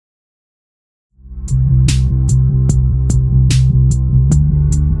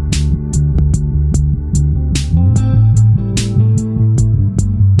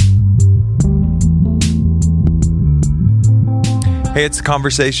Hey, it's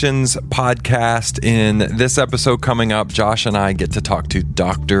Conversations podcast. In this episode coming up, Josh and I get to talk to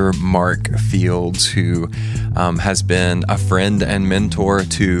Dr. Mark Fields, who has been a friend and mentor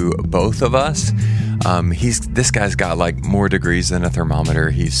to both of us. This guy's got like more degrees than a thermometer.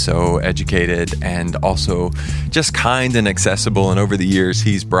 He's so educated and also just kind and accessible. And over the years,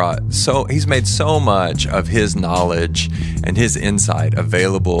 he's made so much of his knowledge and his insight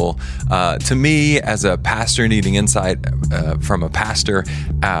available to me as a pastor needing insight from a pastor,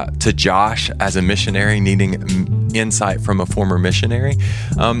 to Josh as a missionary needing insight from a former missionary.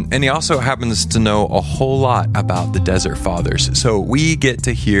 And he also happens to know a whole lot about the Desert Fathers. So we get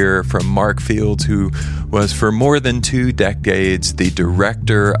to hear from Mark Fields, who was for more than 2 decades the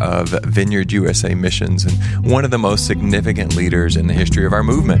director of Vineyard USA Missions and one of the most significant leaders in the history of our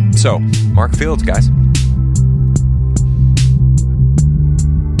movement. So, Mark Fields, guys.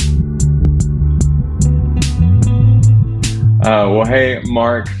 Well, hey,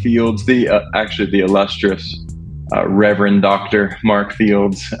 Mark Fields, the illustrious Reverend Dr. Mark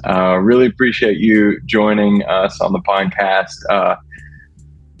Fields. Really appreciate you joining us on the podcast.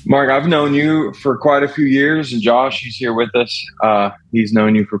 Mark, I've known you for quite a few years, and Josh, he's here with us. He's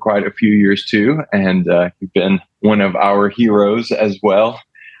known you for quite a few years too, and you've been one of our heroes as well.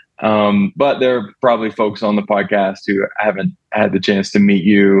 But there are probably folks on the podcast who haven't had the chance to meet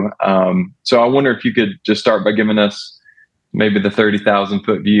you. So I wonder if you could just start by giving us maybe the 30,000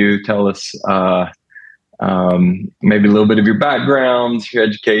 foot view. Tell us maybe a little bit of your background, your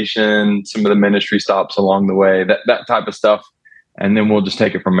education, some of the ministry stops along the way, that type of stuff. And then we'll just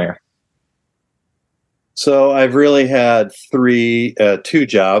take it from there. So I've really had 2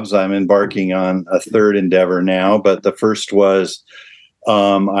 jobs. I'm embarking on a third endeavor now, but the first was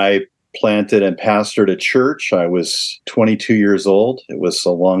I planted and pastored a church. I was 22 years old. It was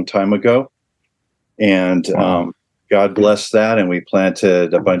a long time ago. And God bless that. And we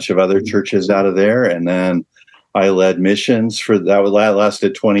planted a bunch of other churches out of there. And then I led missions that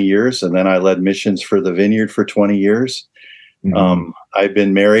lasted 20 years. And then I led missions for the Vineyard for 20 years. Mm-hmm. I've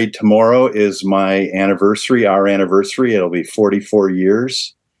been married. Tomorrow is my anniversary, our anniversary. It'll be 44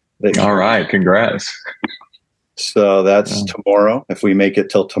 years. All right. Congrats. So that's tomorrow, if we make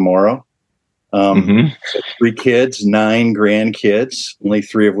it till tomorrow. 3 kids, 9 grandkids, only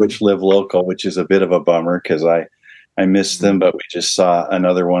 3 of which live local, which is a bit of a bummer because I miss them, but we just saw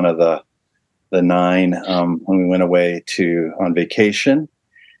another one of the 9 when we went away on vacation.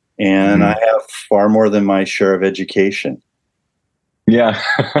 And I have far more than my share of education. Yeah.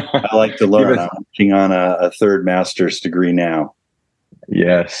 I like to learn. I'm working on a third master's degree now.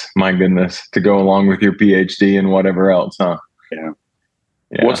 Yes. My goodness. To go along with your PhD and whatever else, huh? Yeah.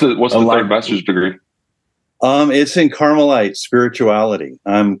 What's the third master's degree? It's in Carmelite spirituality.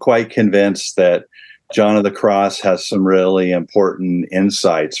 I'm quite convinced that John of the Cross has some really important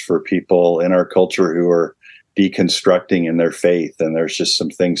insights for people in our culture who are deconstructing in their faith. And there's just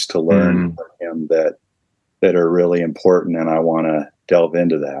some things to learn from him that are really important. And I want to delve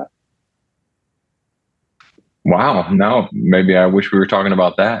into that. Wow. Now, maybe I wish we were talking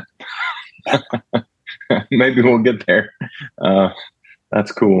about that. Maybe we'll get there.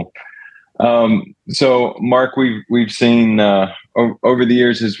 That's cool. So Mark, we've seen, over the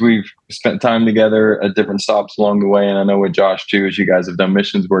years as we've spent time together at different stops along the way. And I know with Josh too, as you guys have done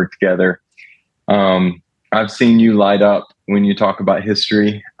missions work together. I've seen you light up when you talk about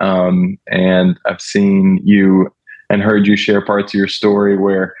history. And I've seen you and heard you share parts of your story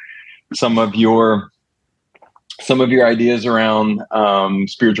where some of your ideas around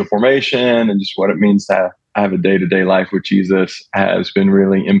spiritual formation and just what it means to have a day-to-day life with Jesus has been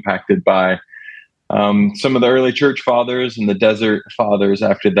really impacted by some of the early church fathers and the Desert Fathers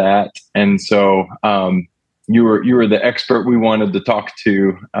after that. And so you were the expert we wanted to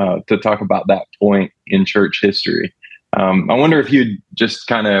talk about that point in church history. I wonder if you'd just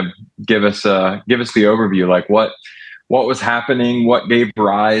kind of give us the overview, like what was happening, what gave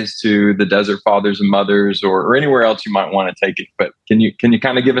rise to the Desert Fathers and Mothers, or anywhere else you might want to take it. But can you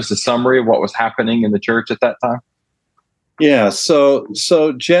kind of give us a summary of what was happening in the church at that time? Yeah. So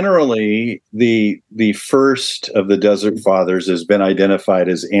generally, the first of the Desert Fathers has been identified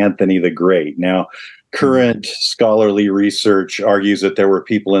as Anthony the Great. Now, current scholarly research argues that there were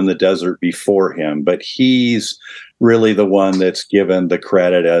people in the desert before him, but he's really the one that's given the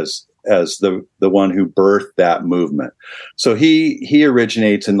credit as the one who birthed that movement. So he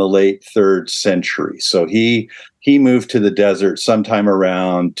originates in the late 3rd century. So he moved to the desert sometime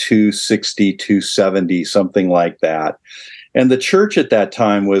around 260, 270, something like that. And the church at that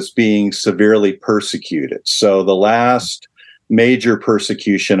time was being severely persecuted. So the last major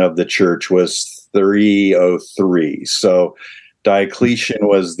persecution of the church was 303. So Diocletian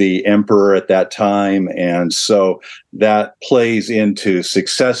was the emperor at that time, and so that plays into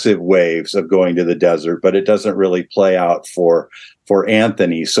successive waves of going to the desert, but it doesn't really play out for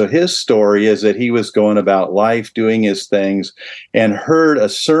Anthony. So his story is that he was going about life, doing his things, and heard a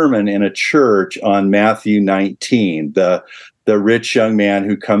sermon in a church on Matthew 19, the rich young man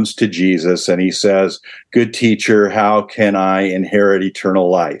who comes to Jesus, and he says, "Good teacher, how can I inherit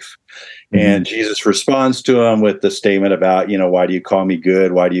eternal life?" And Jesus responds to him with the statement about, why do you call me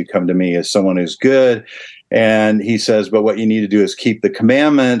good? Why do you come to me as someone who's good? And he says, but what you need to do is keep the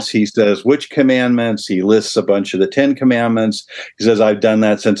commandments. He says, which commandments? He lists a bunch of the 10 commandments. He says, I've done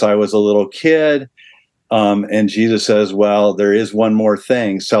that since I was a little kid. And Jesus says, well, there is one more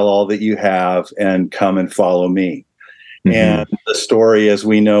thing. Sell all that you have and come and follow me. And the story, as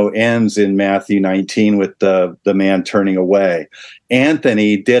we know, ends in Matthew 19 with the man turning away.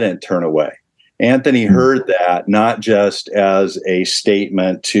 Anthony didn't turn away. Anthony heard that not just as a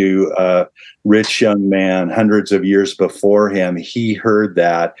statement to a rich young man hundreds of years before him. He heard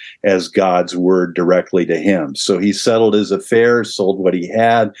that as God's word directly to him. So he settled his affairs, sold what he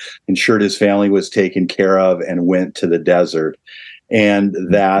had, ensured his family was taken care of, and went to the desert. And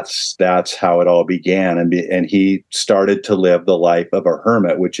that's how it all began. And he started to live the life of a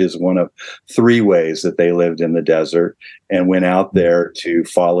hermit, which is one of 3 ways that they lived in the desert, and went out there to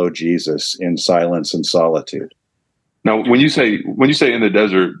follow Jesus in silence and solitude. Now, when you say in the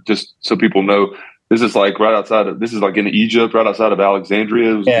desert, just so people know, this is like in Egypt, right outside of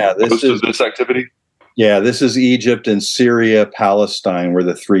Alexandria. Yeah, this activity. Yeah, this is Egypt and Syria, Palestine were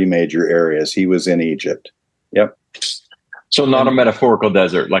the 3 major areas. He was in Egypt. Yep. So not a metaphorical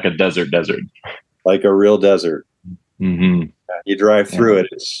desert, like a desert. Like a real desert. Mm-hmm. You drive through it,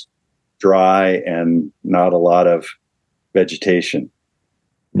 it's dry and not a lot of vegetation.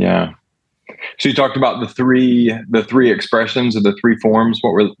 Yeah. So you talked about the three expressions of the 3 forms.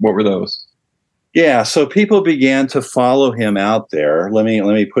 What were those? Yeah, so people began to follow him out there. Let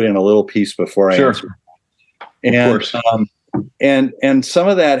me put in a little piece before I answer. And some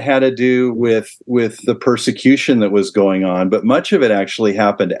of that had to do with the persecution that was going on, but much of it actually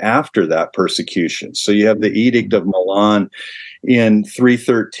happened after that persecution. So you have the Edict of Milan in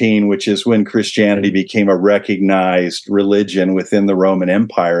 313, which is when Christianity became a recognized religion within the Roman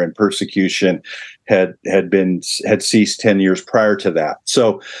Empire, and persecution had ceased 10 years prior to that.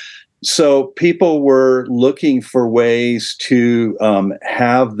 So people were looking for ways to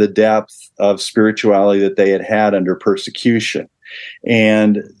have the depth of spirituality that they had under persecution,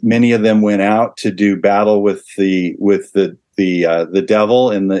 and many of them went out to do battle with the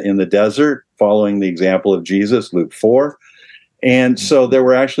devil in the desert, following the example of Jesus, Luke 4. And so there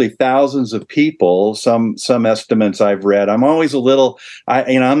were actually thousands of people. Some estimates I've read. I'm always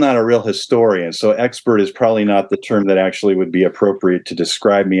I'm not a real historian, so expert is probably not the term that actually would be appropriate to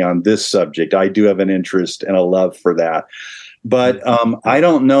describe me on this subject. I do have an interest and a love for that. But I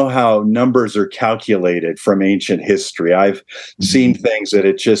don't know how numbers are calculated from ancient history. I've seen things that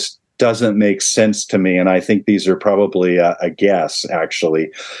it just doesn't make sense to me, and I think these are probably a guess,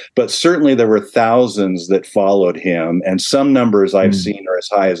 actually. But certainly there were thousands that followed him, and some numbers I've seen are as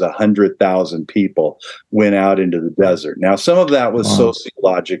high as 100,000 people went out into the desert. Now, some of that was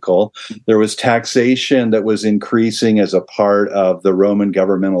sociological. There was taxation that was increasing as a part of the Roman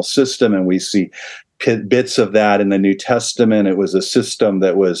governmental system, and we see bits of that in the New Testament. It was a system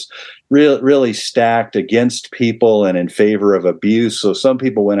that was really stacked against people and in favor of abuse. So some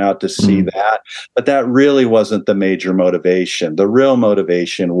people went out to see that, but that really wasn't the major motivation. The real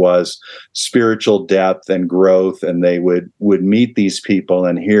motivation was spiritual depth and growth, and they would meet these people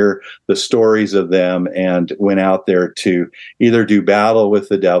and hear the stories of them, and went out there to either do battle with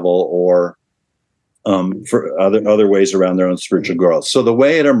the devil or for other ways around their own spiritual growth. So the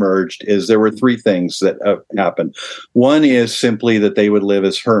way it emerged is there were 3 things that happened. One is simply that they would live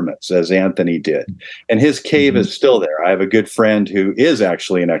as hermits, as Anthony did. And his cave is still there. I have a good friend who is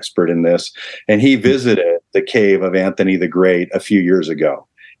actually an expert in this, and he visited the cave of Anthony the Great a few years ago.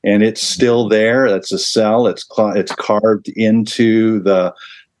 And it's still there. That's a cell. It's carved into the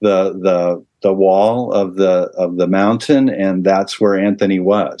wall of the mountain, and that's where Anthony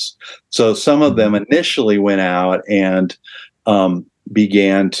was. So some of them initially went out and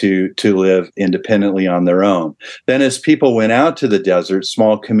began to live independently on their own. Then as people went out to the desert,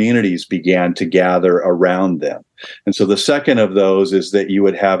 small communities began to gather around them. And so the second of those is that you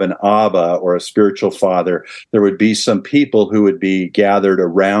would have an Abba, or a spiritual father. There would be some people who would be gathered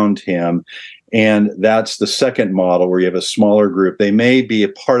around him. And that's the second model, where you have a smaller group. They may be a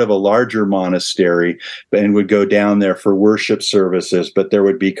part of a larger monastery and would go down there for worship services, but there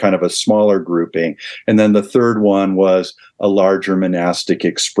would be kind of a smaller grouping. And then the third one was a larger monastic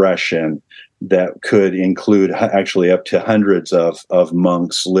expression that could include actually up to hundreds of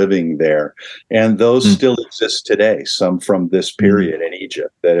monks living there. And those still exist today, some from this period in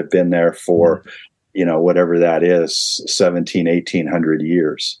Egypt that have been there for, whatever that is, 1800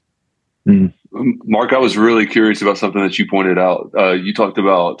 years. Mark, I was really curious about something that you pointed out. You talked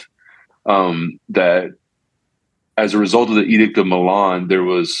about that as a result of the Edict of Milan, there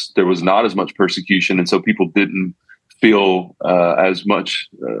was not as much persecution, and so people didn't feel as much.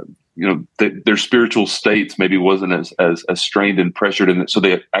 Their spiritual states maybe wasn't as strained and pressured, and so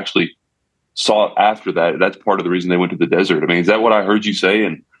they actually sought after that. That's part of the reason they went to the desert. I mean, is that what I heard you say?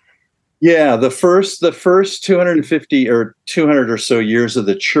 And yeah, the first 250 or 200 or so years of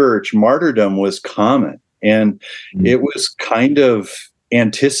the church, martyrdom was common, and it was kind of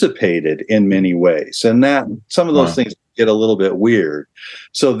anticipated in many ways, and that some of those things get a little bit weird.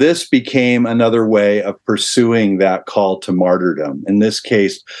 So this became another way of pursuing that call to martyrdom. In this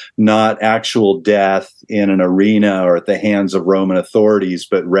case, not actual death in an arena or at the hands of Roman authorities,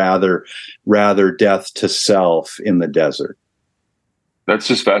 but rather death to self in the desert. That's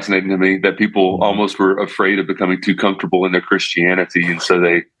just fascinating to me that people almost were afraid of becoming too comfortable in their Christianity, and so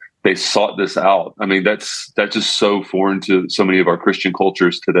they sought this out. I mean, that's just so foreign to so many of our Christian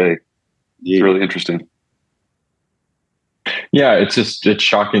cultures today. Yeah. It's really interesting. Yeah, it's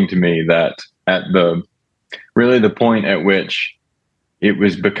shocking to me that at the point at which it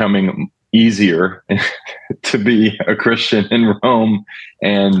was becoming easier to be a Christian in Rome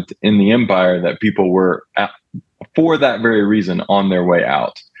and in the empire, that people were, for that very reason, on their way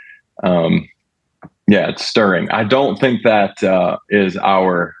out. It's stirring. I don't think that is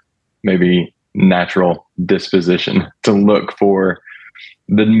our maybe natural disposition to look for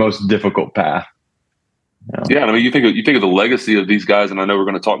the most difficult path. Yeah, I mean, you think of the legacy of these guys, and I know we're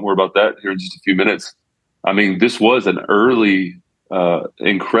going to talk more about that here in just a few minutes. I mean, this was an early,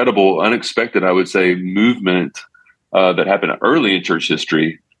 incredible, unexpected, I would say, movement that happened early in church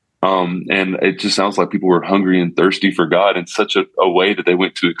history. And it just sounds like people were hungry and thirsty for God in such a way that they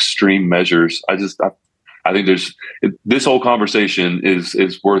went to extreme measures. I think this whole conversation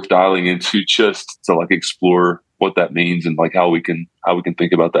is worth dialing into just to like explore what that means and like how we can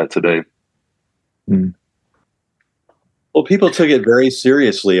think about that today. Well, people took it very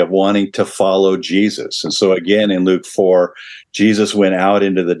seriously of wanting to follow Jesus. And so again, in Luke 4, Jesus went out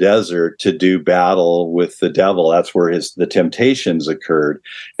into the desert to do battle with the devil. That's where the temptations occurred.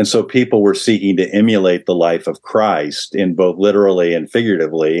 And so people were seeking to emulate the life of Christ in both literally and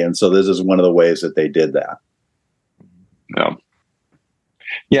figuratively. And so this is one of the ways that they did that.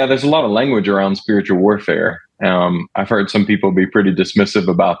 Yeah, there's a lot of language around spiritual warfare. I've heard some people be pretty dismissive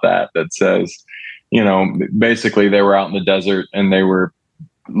about that says, basically they were out in the desert and they were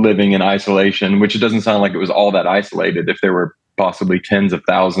living in isolation, which it doesn't sound like it was all that isolated if there were possibly tens of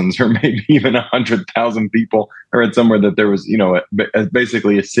thousands or maybe even 100,000 people. I read somewhere that there was,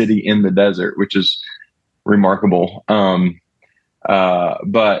 basically a city in the desert, which is remarkable. Oh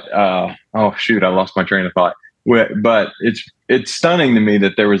shoot, I lost my train of thought. But it's stunning to me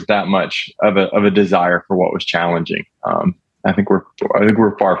that there was that much of a desire for what was challenging. I think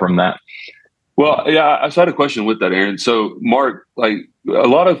we're far from that. Well, yeah, I had a question with that, Aaron. So, Mark, like a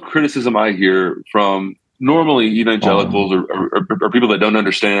lot of criticism I hear from normally evangelicals or people that don't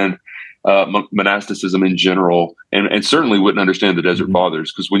understand monasticism in general, and certainly wouldn't understand the Desert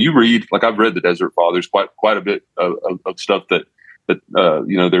Fathers, because when you read, like I've read the Desert Fathers, quite a bit of stuff that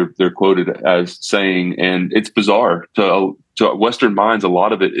they're quoted as saying, and it's bizarre to Western minds. A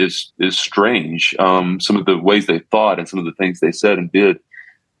lot of it is strange. Some of the ways they thought and some of the things they said and did.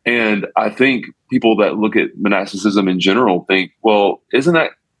 And I think people that look at monasticism in general think, well, isn't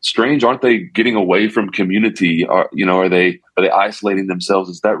that strange? Aren't they getting away from community? Are they isolating themselves?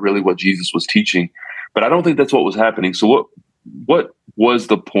 Is that really what Jesus was teaching? But I don't think that's what was happening. So what was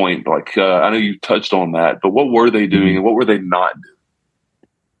the point? Like, I know you touched on that, but what were they doing and what were they not doing?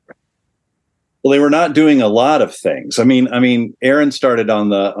 Well, they were not doing a lot of things. I mean, Aaron started on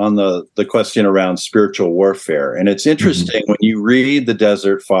the question around spiritual warfare, and it's interesting when you read the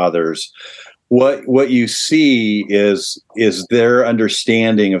Desert Fathers, what you see is their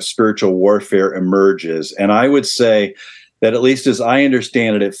understanding of spiritual warfare emerges, and I would say that at least as I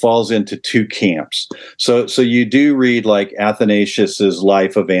understand it, it falls into two camps. So you do read like Athanasius's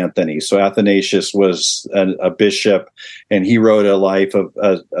Life of Anthony. So Athanasius was a bishop, and he wrote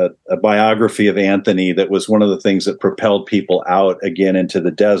a biography of Anthony that was one of the things that propelled people out again into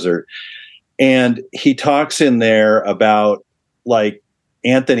the desert. And he talks in there about like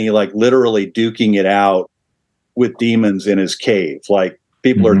Anthony, like literally duking it out with demons in his cave. Like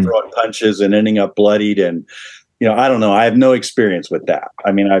people are throwing punches and ending up bloodied, and I don't know. I have no experience with that.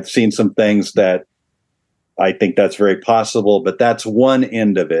 I mean, I've seen some things that I think that's very possible, but that's one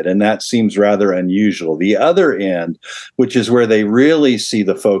end of it, and that seems rather unusual. The other end, which is where they really see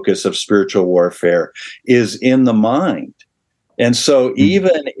the focus of spiritual warfare, is in the mind. And so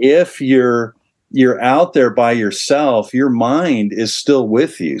even if you're out there by yourself, your mind is still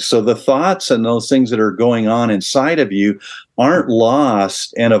with you. So the thoughts and those things that are going on inside of you aren't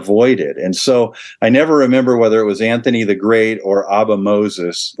lost and avoided. And so I never remember whether it was Anthony the Great or Abba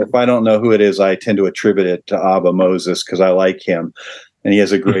Moses. If I don't know who it is, I tend to attribute it to Abba Moses because I like him and he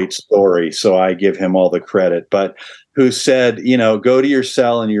has a great story. So I give him all the credit. But who said, go to your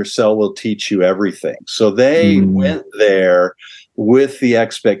cell and your cell will teach you everything. So they went there with the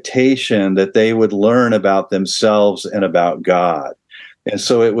expectation that they would learn about themselves and about God. And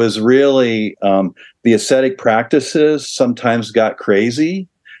so it was really the ascetic practices sometimes got crazy,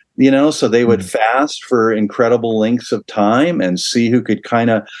 so they would fast for incredible lengths of time and see who could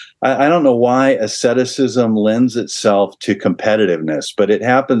I don't know why asceticism lends itself to competitiveness, but it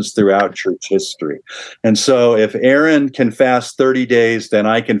happens throughout church history. And so if Aaron can fast 30 days, then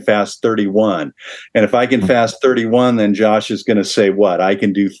I can fast 31. And if I can fast 31, then Josh is going to say, what? I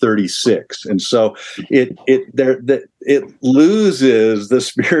can do 36. And so it loses the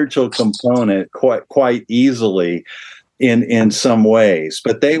spiritual component quite easily in some ways.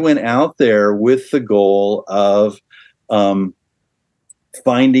 But they went out there with the goal of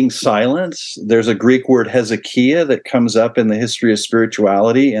finding silence. There's a Greek word Hezekiah that comes up in the history of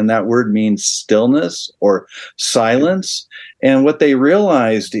spirituality, and that word means stillness or silence. And what they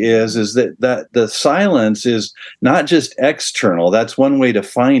realized is that the silence is not just external. That's one way to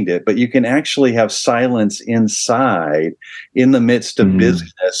find it, but you can actually have silence inside in the midst of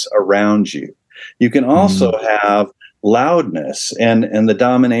busyness around you. You can also have loudness and the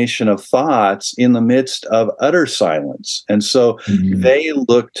domination of thoughts in the midst of utter silence. And so they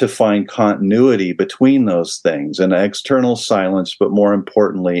look to find continuity between those things, an external silence, but more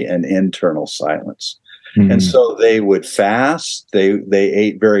importantly, an internal silence. And so they would fast. They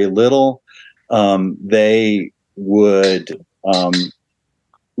ate very little. They would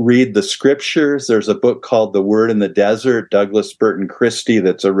read the scriptures. There's a book called The Word in the Desert, Douglas Burton Christie,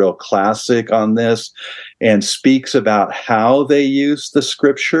 that's a real classic on this and speaks about how they use the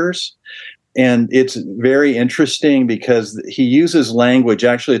scriptures. And it's very interesting because he uses language.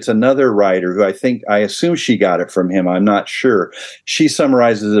 Actually, it's another writer who I assume she got it from him. I'm not sure. She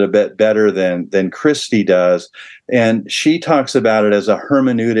summarizes it a bit better than Christie does. And she talks about it as a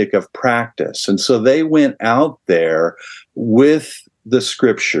hermeneutic of practice. And so they went out there with the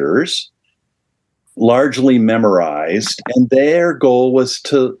scriptures largely memorized, and their goal was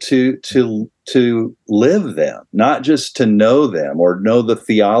to live them, not just to know them or know the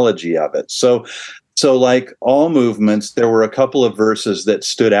theology of it. So like all movements, there were a couple of verses that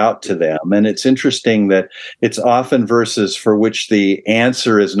stood out to them. And it's interesting that it's often verses for which the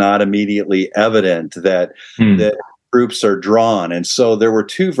answer is not immediately evident that groups are drawn. And so there were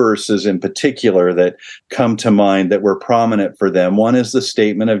two verses in particular that come to mind that were prominent for them. One is the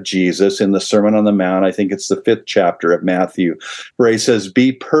statement of Jesus in the Sermon on the Mount. I think it's the 5th chapter of Matthew, where he says,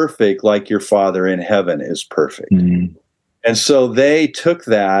 "Be perfect like your Father in heaven is perfect." And so they took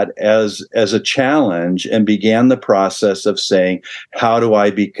that as a challenge and began the process of saying, how do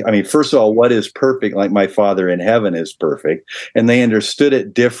I be? I mean, first of all, what is perfect like my Father in heaven is perfect? And they understood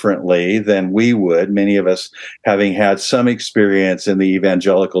it differently than we would, many of us having had some experience in the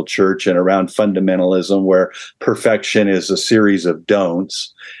evangelical church and around fundamentalism where perfection is a series of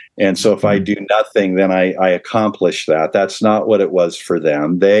don'ts. And so if I do nothing, then I accomplish that. That's not what it was for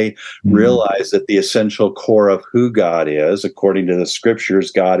them. They realized that the essential core of who God is, according to the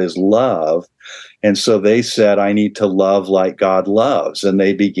scriptures, God is love. And so they said, I need to love like God loves. And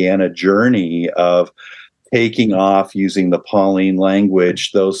they began a journey of taking off, using the Pauline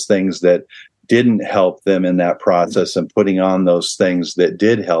language, those things that didn't help them in that process and putting on those things that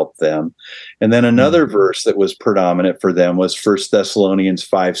did help them. And then another verse that was predominant for them was 1 Thessalonians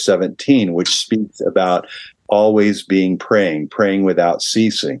 5:17, which speaks about always praying without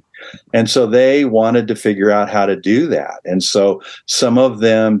ceasing. And so they wanted to figure out how to do that. And so some of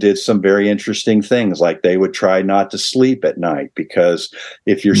them did some very interesting things, like they would try not to sleep at night, because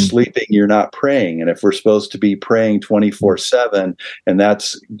if you're sleeping, you're not praying. And if we're supposed to be praying 24/7, and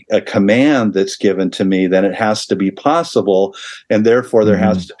that's a command that's given to me, then it has to be possible. And therefore there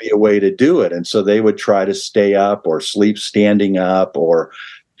has to be a way to do it. And so they would try to stay up or sleep standing up or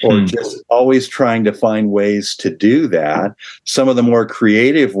or just always trying to find ways to do that. Some of the more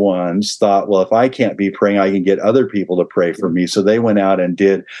creative ones thought, well, if I can't be praying, I can get other people to pray for me. So they went out and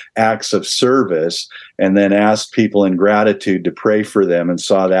did acts of service and then asked people in gratitude to pray for them, and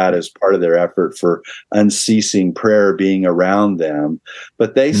saw that as part of their effort for unceasing prayer being around them.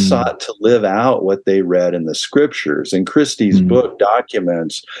 But they sought to live out what they read in the scriptures. And Christie's book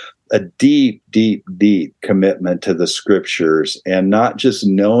documents a deep, deep, deep commitment to the scriptures, and not just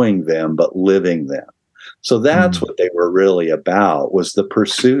knowing them, but living them. So that's what they were really about, was the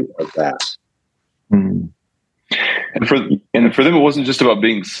pursuit of that. And for them, it wasn't just about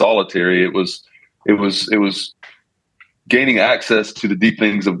being solitary. It was gaining access to the deep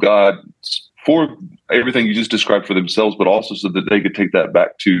things of God for everything you just described for themselves, but also so that they could take that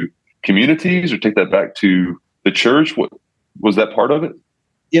back to communities or take that back to the church. What was that part of it?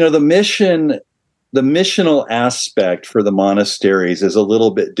 The missional aspect for the monasteries is a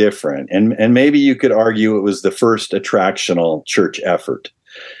little bit different. And maybe you could argue it was the first attractional church effort,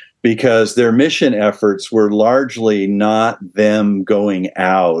 because their mission efforts were largely not them going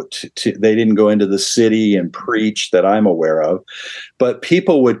out they didn't go into the city and preach that I'm aware of, but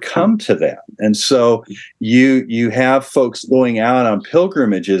people would come to them. And so you have folks going out on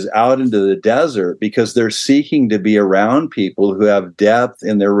pilgrimages out into the desert because they're seeking to be around people who have depth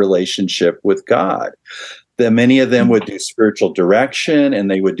in their relationship with God. That many of them would do spiritual direction, and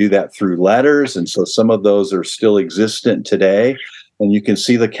they would do that through letters. And so some of those are still existent today. And you can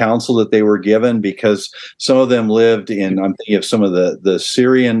see the counsel that they were given, because some of them lived in, I'm thinking of some of the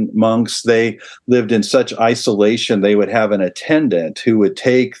Syrian monks, they lived in such isolation, they would have an attendant who would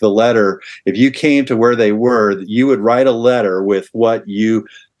take the letter. If you came to where they were, you would write a letter with what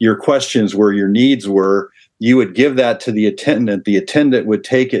your questions were, your needs were. You would give that to the attendant. The attendant would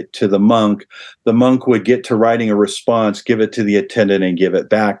take it to the monk. The monk would get to writing a response, give it to the attendant, and give it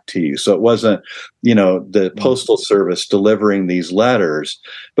back to you. So it wasn't, the postal service delivering these letters,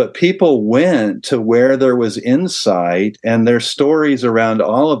 but people went to where there was insight, and there's stories around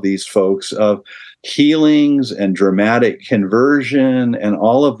all of these folks of healings and dramatic conversion and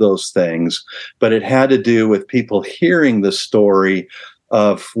all of those things. But it had to do with people hearing the story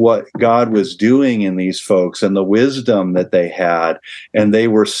of what God was doing in these folks and the wisdom that they had, and they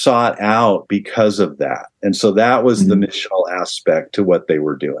were sought out because of that. And so that was the missional aspect to what they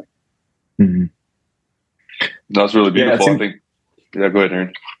were doing. That's really beautiful. I think. Yeah, go ahead,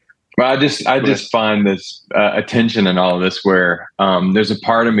 Aaron. Well, I just find this attention in all of this where there's a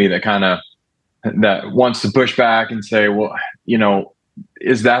part of me that that wants to push back and say, well,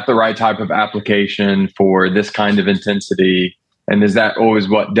 is that the right type of application for this kind of intensity? And is that always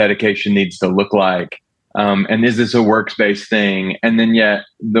what dedication needs to look like? And is this a works-based thing? And then yet,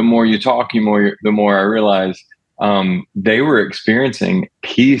 the more you talk, the more I realize they were experiencing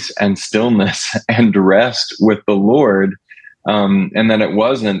peace and stillness and rest with the Lord. And that it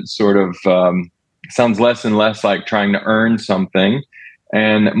wasn't sort of, sounds less and less like trying to earn something,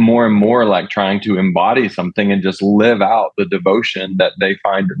 and more like trying to embody something and just live out the devotion that they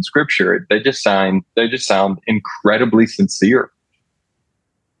find in Scripture. They just sound incredibly sincere.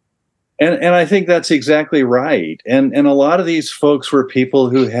 And I think that's exactly right. And a lot of these folks were people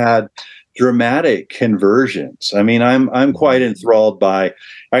who had dramatic conversions. I mean, I'm quite enthralled by,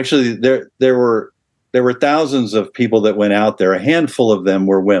 actually there were thousands of people that went out there. A handful of them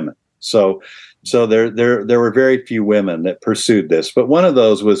were women. So there were very few women that pursued this, but one of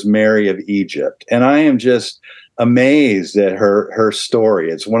those was Mary of Egypt. And I am just amazed at her story.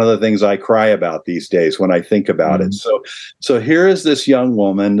 It's one of the things I cry about these days when I think about it. So here is this young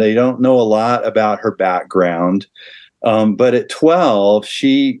woman. They don't know a lot about her background, but at 12,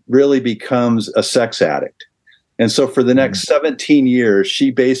 she really becomes a sex addict. And so for the next 17 years,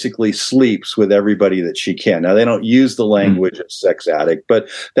 she basically sleeps with everybody that she can. Now, they don't use the language of sex addict, but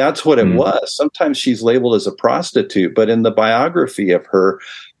that's what it was. Sometimes she's labeled as a prostitute, but in the biography of her,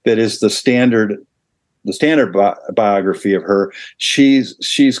 that is the standard biography of her,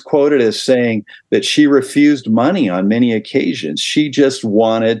 she's quoted as saying that she refused money on many occasions. She just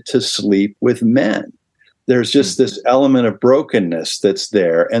wanted to sleep with men. There's just this element of brokenness that's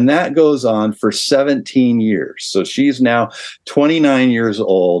there. And that goes on for 17 years. So she's now 29 years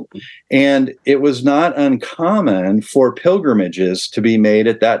old. And it was not uncommon for pilgrimages to be made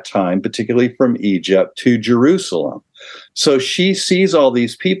at that time, particularly from Egypt to Jerusalem. So she sees all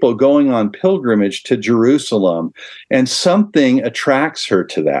these people going on pilgrimage to Jerusalem, and something attracts her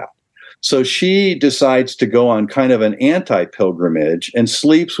to that. So she decides to go on kind of an anti-pilgrimage and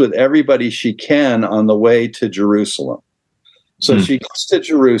sleeps with everybody she can on the way to Jerusalem. So she goes to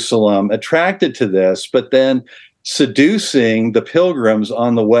Jerusalem, attracted to this, but then seducing the pilgrims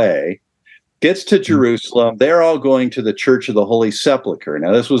on the way, gets to Jerusalem. They're all going to the Church of the Holy Sepulchre.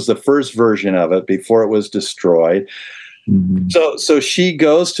 Now, this was the first version of it before it was destroyed. Mm-hmm. So she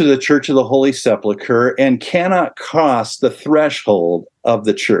goes to the Church of the Holy Sepulchre and cannot cross the threshold of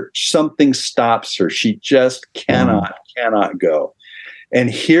the church. Something stops her. She just cannot go.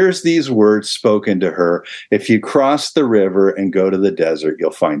 And here's these words spoken to her: if you cross the river and go to the desert,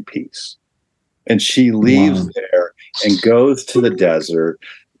 you'll find peace. And she leaves there and goes to the desert,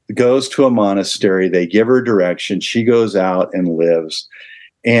 goes to a monastery. They give her direction. She goes out and lives.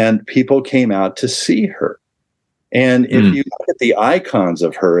 And people came out to see her. And if you look at the icons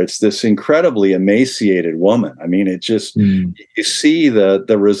of her, it's this incredibly emaciated woman. I mean, it just, you see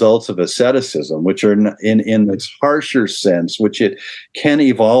the results of asceticism, which are in its harsher sense, which it can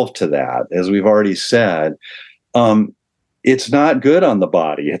evolve to that, as we've already said. It's not good on the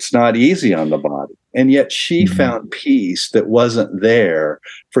body. It's not easy on the body. And yet she found peace that wasn't there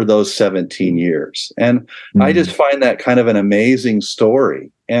for those 17 years. And I just find that kind of an amazing story.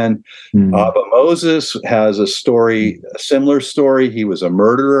 And Abba Moses has a similar story. He was a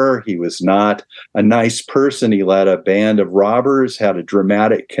murderer. He was not a nice person. He led a band of robbers, had a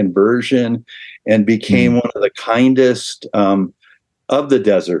dramatic conversion, and became one of the kindest of the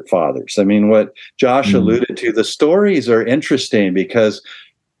Desert Fathers. I mean, what Josh alluded to, the stories are interesting because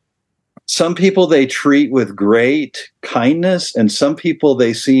some people they treat with great kindness, and some people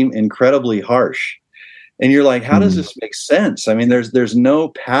they seem incredibly harsh. And you're like, how does this make sense? I mean, there's no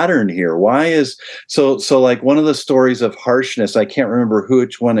pattern here. Why is so like one of the stories of harshness, I can't remember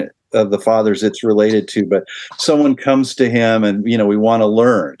which one of the fathers it's related to, but someone comes to him and, we want to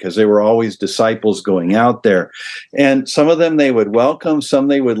learn, because they were always disciples going out there. And some of them they would welcome, some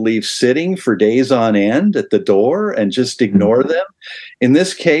they would leave sitting for days on end at the door and just ignore them. In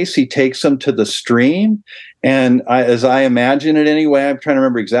this case, he takes them to the stream. And as I imagine it anyway, I'm trying to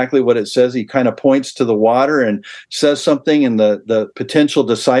remember exactly what it says. He kind of points to the water and says something, and the potential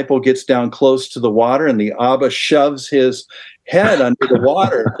disciple gets down close to the water, and the Abba shoves his head under the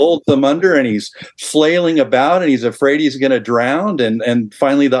water, holds them under, and he's flailing about, and he's afraid he's going to drown. And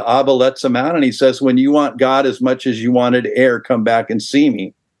finally the Abba lets him out, and he says, when you want God as much as you wanted air, come back and see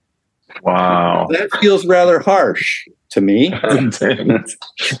me. Wow. That feels rather harsh to me.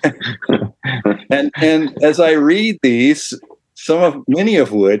 and as I read these, many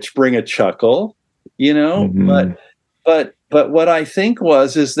of which bring a chuckle, but what I think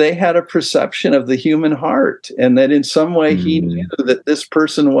is they had a perception of the human heart, and that in some way he knew that this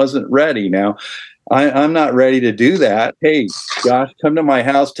person wasn't ready. Now, I'm not ready to do that. Hey, Josh, come to my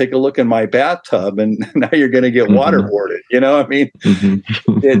house, take a look in my bathtub, and now you're going to get waterboarded. I mean,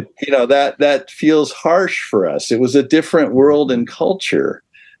 that feels harsh for us. It was a different world and culture,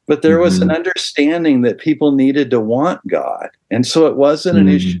 but there was an understanding that people needed to want God. And so it wasn't an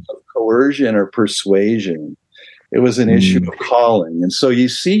issue of coercion or persuasion. It was an issue of calling. And so you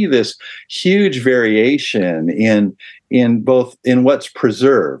see this huge variation in both in what's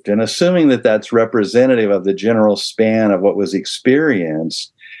preserved, and assuming that that's representative of the general span of what was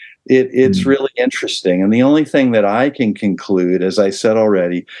experienced, it's really interesting. And the only thing that I can conclude, as I said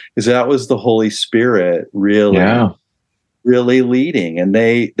already, is that was the Holy Spirit really leading. And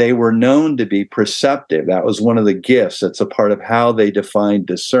they were known to be perceptive. That was one of the gifts. That's a part of how they defined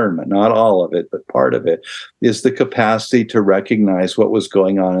discernment. Not all of it, but part of it is the capacity to recognize what was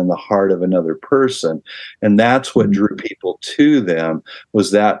going on in the heart of another person. And that's what drew people to them,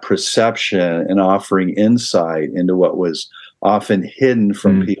 was that perception and offering insight into what was often hidden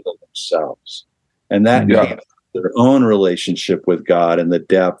from people themselves. And that came from their own relationship with God and the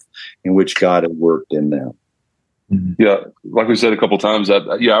depth in which God had worked in them. Yeah, like we said a couple of times, I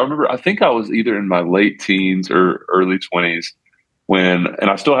remember, I think I was either in my late teens or early 20s and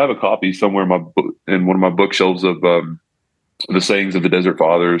I still have a copy somewhere in one of my bookshelves of the sayings of the Desert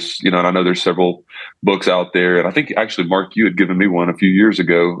Fathers, and I know there's several books out there. And I think actually, Mark, you had given me one a few years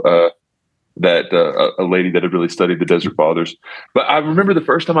ago, that a lady that had really studied the Desert Fathers. But I remember the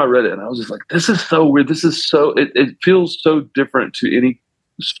first time I read it and I was just like, this is so weird. This is it feels so different to any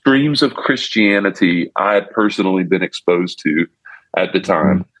streams of Christianity I had personally been exposed to at the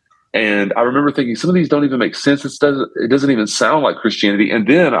time. And I remember thinking, some of these don't even make sense. It doesn't even sound like Christianity. And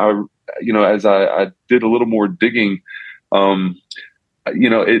then as I did a little more digging,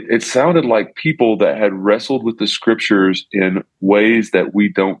 it sounded like people that had wrestled with the scriptures in ways that we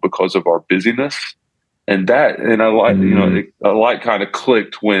don't because of our busyness. And a light kind of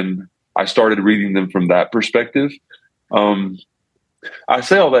clicked when I started reading them from that perspective. I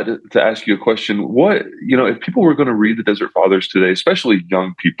say all that to ask you a question. What, if people were going to read the Desert Fathers today, especially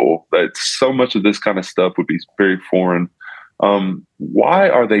young people, that so much of this kind of stuff would be very foreign. Why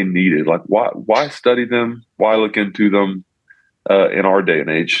are they needed? Like, why study them? Why look into them in our day and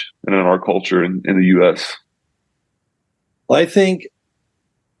age and in our culture in the U.S.? Well,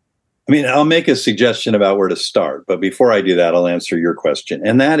 I'll make a suggestion about where to start, but before I do that, I'll answer your question.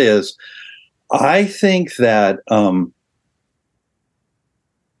 And that is, I think that,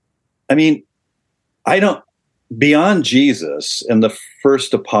 beyond Jesus and the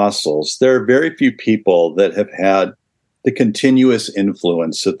first apostles, there are very few people that have had the continuous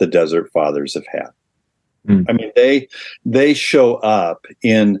influence that the Desert Fathers have had. They show up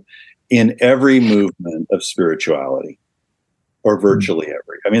in every movement of spirituality, or virtually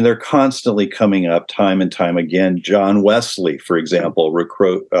every. They're constantly coming up time and time again. John Wesley, for example,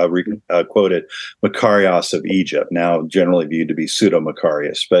 quoted Macarius of Egypt, now generally viewed to be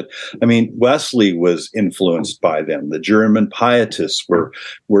pseudo-Macarius. But, Wesley was influenced by them. The German pietists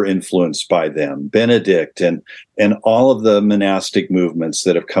were influenced by them. Benedict and all of the monastic movements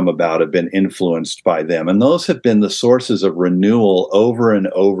that have come about have been influenced by them. And those have been the sources of renewal over and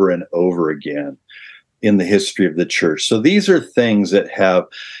over and over again in the history of the church. So these are things that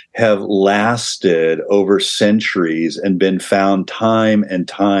have lasted over centuries and been found time and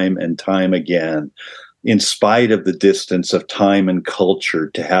time and time again, in spite of the distance of time and culture,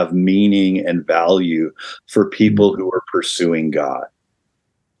 to have meaning and value for people who are pursuing God.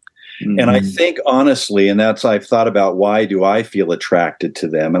 Mm-hmm. And I think, honestly, I've thought about, why do I feel attracted to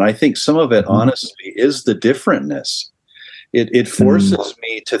them? And I think some of it, honestly, is the differentness. It forces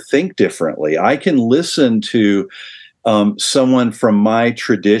me to think differently. I can listen to someone from my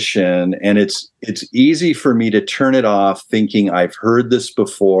tradition, and it's easy for me to turn it off thinking I've heard this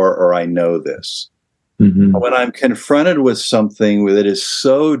before or I know this. Mm-hmm. When I'm confronted with something that is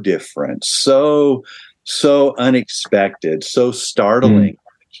so different, so unexpected, so startling,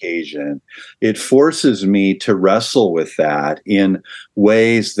 occasion, it forces me to wrestle with that in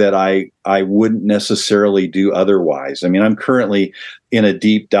ways that I wouldn't necessarily do otherwise. I'm currently in a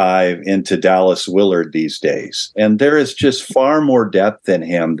deep dive into Dallas Willard these days, and there is just far more depth in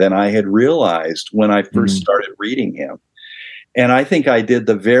him than I had realized when I first started reading him. And I think I did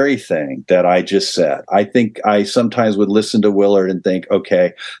the very thing that I just said. I think I sometimes would listen to Willard and think,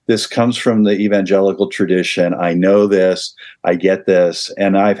 okay, this comes from the evangelical tradition. I know this, I get this,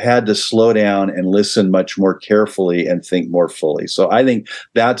 and I've had to slow down and listen much more carefully and think more fully. So I think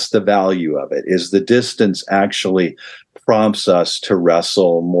that's the value of it, is the distance actually prompts us to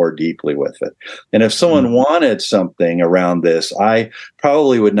wrestle more deeply with it. And if someone wanted something around this, I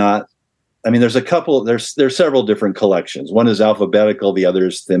probably would not. There's several different collections. One is alphabetical, the other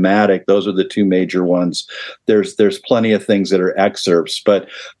is thematic. Those are the two major ones. There's plenty of things that are excerpts, but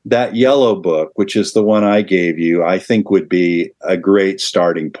that yellow book, which is the one I gave you, I think would be a great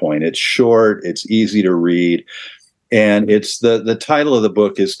starting point. It's short, it's easy to read, and it's the title of the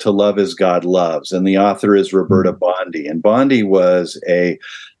book is To Love as God Loves, and the author is Roberta Bondi. And Bondi was a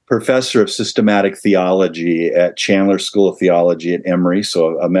professor of systematic theology at Chandler School of Theology at Emory,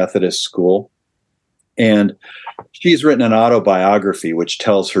 so a Methodist school. And she's written an autobiography which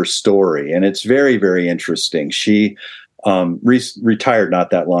tells her story, and it's very, very interesting. She retired not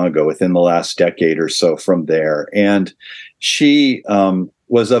that long ago, within the last decade or so from there. And she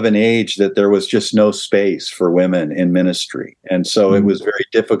was of an age that there was just no space for women in ministry. And so it was very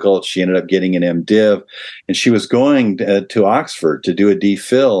difficult. She ended up getting an MDiv, and she was going to Oxford to do a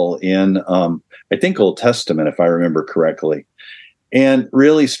DPhil in, I think, Old Testament, if I remember correctly. And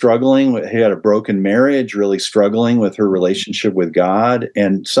really struggling. He had a broken marriage, really struggling with her relationship with God.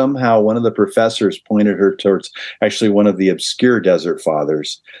 And somehow one of the professors pointed her towards actually one of the obscure Desert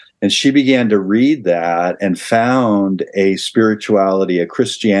Fathers. And she began to read that and found a spirituality, a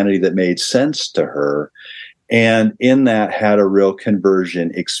Christianity that made sense to her. And in that had a real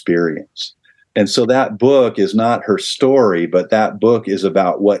conversion experience. And so that book is not her story, but that book is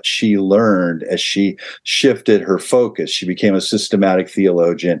about what she learned as she shifted her focus. She became a systematic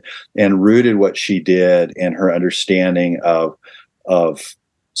theologian and rooted what she did in her understanding of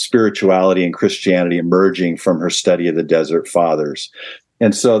spirituality and Christianity emerging from her study of the Desert Fathers.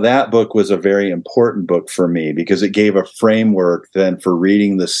 And so that book was a very important book for me because it gave a framework then for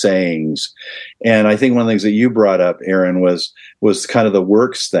reading the sayings. And I think one of the things that you brought up, Aaron, was kind of the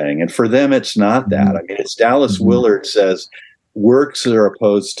works thing. And for them, it's not that. It's Dallas Willard says works are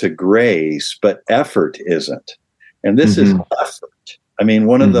opposed to grace, but effort isn't. And this is effort.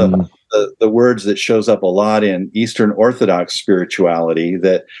 One of the words that shows up a lot in Eastern Orthodox spirituality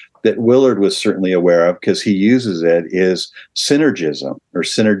that that Willard was certainly aware of, because he uses it, is synergism, or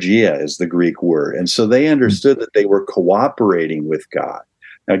synergia is the Greek word. And so they understood that they were cooperating with God.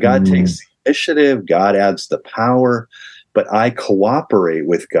 Now, God takes the initiative, God adds the power, but I cooperate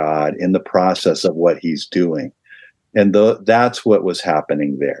with God in the process of what he's doing. And that's what was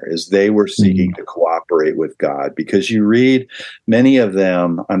happening there, is they were seeking to cooperate with God. Because you read many of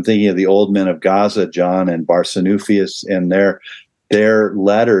them, I'm thinking of the old men of Gaza, John and Barsanuphius, and their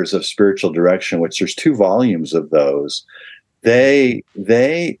letters of spiritual direction, which there's 2 volumes of those. There's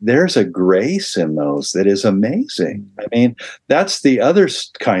a grace in those that is amazing. I mean, that's the other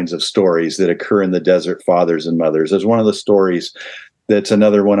kinds of stories that occur in the Desert Fathers and Mothers. There's one of the stories that's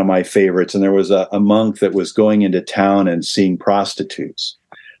another one of my favorites. And there was a monk that was going into town and seeing prostitutes.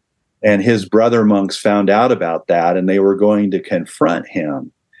 And his brother monks found out about that, and they were going to confront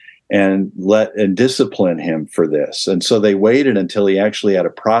him and discipline him for this. And so they waited until he actually had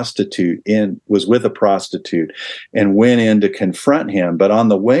was with a prostitute and went in to confront him. But on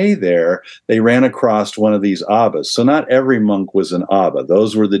the way there, they ran across one of these abbas. So not every monk was an abba.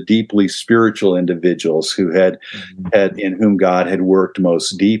 Those were the deeply spiritual individuals who had in whom God had worked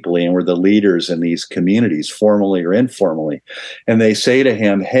most deeply, and were the leaders in these communities, formally or informally. And they say to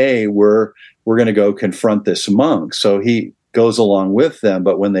him, "Hey, we're going to go confront this monk." So he goes along with them,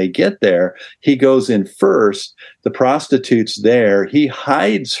 but when they get there, he goes in first. The prostitute's there. He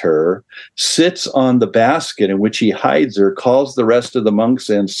hides her, sits on the basket in which he hides her, calls the rest of the monks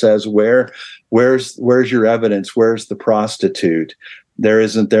in, says, where's your evidence? Where's the prostitute? There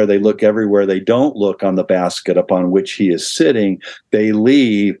isn't there. They look everywhere. They don't look on the basket upon which he is sitting. They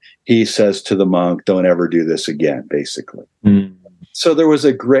leave. He says to the monk, "Don't ever do this again," basically. So there was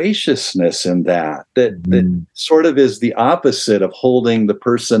a graciousness in that sort of is the opposite of holding the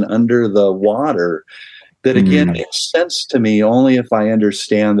person under the water. That again makes sense to me only if I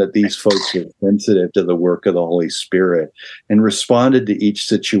understand that these folks are sensitive to the work of the Holy Spirit and responded to each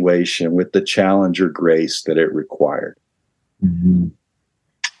situation with the challenge or grace that it required.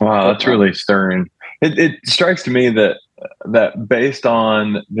 Wow, that's really stirring. It strikes to me that based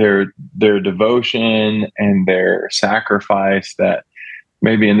on their devotion and their sacrifice, that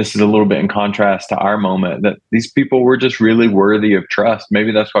maybe, and this is a little bit in contrast to our moment, that these people were just really worthy of trust.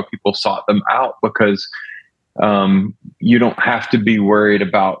 Maybe that's why people sought them out, because you don't have to be worried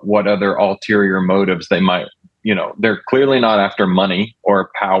about what other ulterior motives they might, they're clearly not after money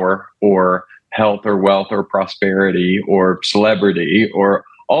or power or health or wealth or prosperity or celebrity or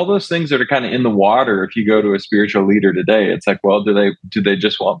all those things that are kind of in the water. If you go to a spiritual leader today, it's like, well, do they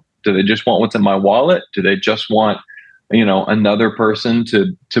just want what's in my wallet? Do they just want, another person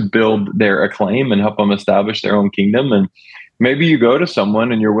to build their acclaim and help them establish their own kingdom? And maybe you go to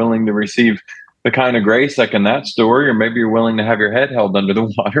someone and you're willing to receive the kind of grace like in that story, or maybe you're willing to have your head held under the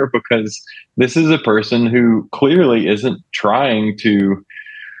water because this is a person who clearly isn't trying to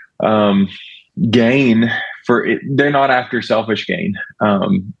gain for it. They're not after selfish gain. I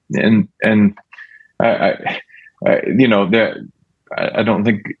don't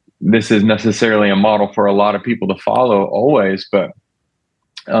think this is necessarily a model for a lot of people to follow always, but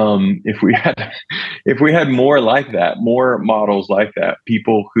if we had more like that, more models like that,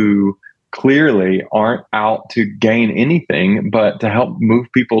 people who clearly aren't out to gain anything, but to help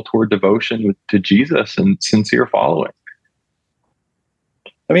move people toward devotion to Jesus and sincere following.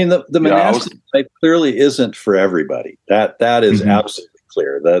 I mean, the monastic life clearly isn't for everybody. That is absolutely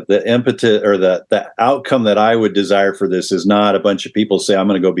clear. The impetus or the outcome that I would desire for this is not a bunch of people say, "I'm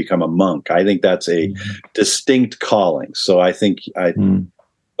going to go become a monk." I think that's a distinct calling. So I think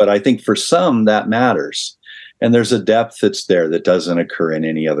but I think for some that matters, and there's a depth that's there that doesn't occur in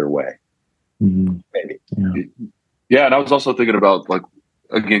any other way. Maybe. Yeah, and I was also thinking about, like,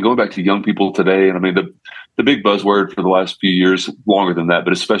 again, going back to young people today, and I mean the big buzzword for the last few years, longer than that,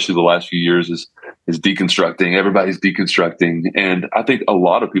 but especially the last few years, is deconstructing. Everybody's deconstructing, and I think a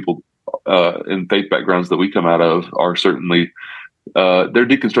lot of people in faith backgrounds that we come out of are certainly they're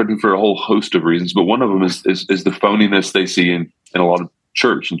deconstructing for a whole host of reasons. But one of them is the phoniness they see in a lot of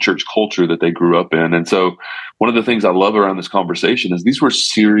church and church culture that they grew up in. And so one of the things I love around this conversation is these were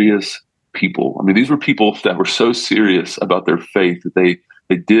serious people. I mean, these were people that were so serious about their faith that they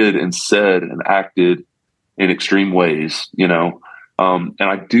did and said and acted in extreme ways, and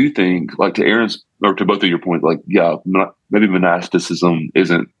I do think, like, to Aaron's, or to both of your point, like, yeah, maybe monasticism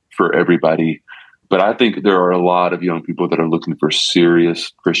isn't for everybody, but I think there are a lot of young people that are looking for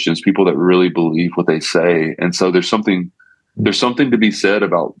serious Christians, people that really believe what they say. And so there's something to be said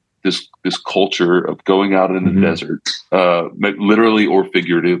about this culture of going out in the desert, literally or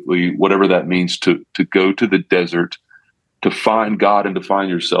figuratively, whatever that means, to go to the desert find God and to find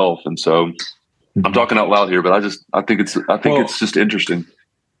yourself. And so I'm talking out loud here, but I think it's just interesting.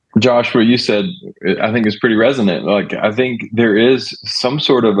 Josh, what you said, I think is pretty resonant. Like, I think there is some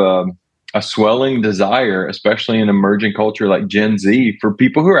sort of a swelling desire, especially in emerging culture like Gen Z, for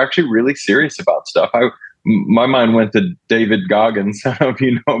people who are actually really serious about stuff. My mind went to David Goggins. I don't know if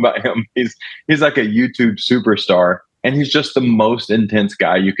you know about him. He's like a YouTube superstar, and he's just the most intense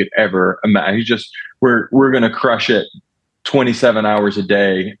guy you could ever imagine. He's just, we're going to crush it 27 hours a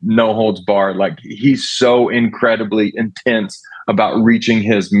day, no holds barred. Like, he's so incredibly intense about reaching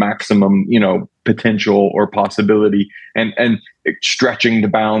his maximum, potential or possibility, and stretching the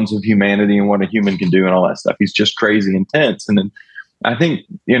bounds of humanity and what a human can do and all that stuff. He's just crazy intense. And then I think,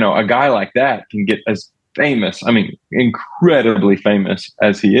 a guy like that can get as famous, incredibly famous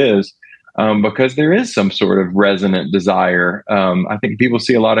as he is, because there is some sort of resonant desire. I think people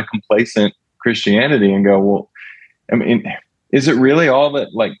see a lot of complacent Christianity and go, well, is it really all that,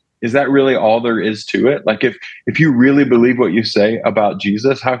 is that really all there is to it? Like, if you really believe what you say about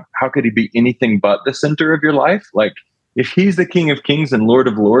Jesus, how could he be anything but the center of your life? Like, if he's the King of Kings and Lord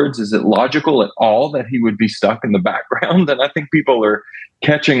of Lords, is it logical at all that he would be stuck in the background? And I think people are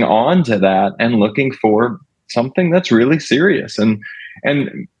catching on to that and looking for something that's really serious. And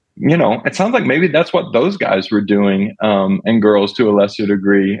it sounds like maybe that's what those guys were doing, and girls to a lesser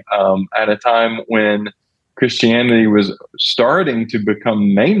degree, at a time when Christianity was starting to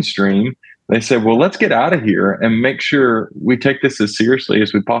become mainstream. They said, well, let's get out of here and make sure we take this as seriously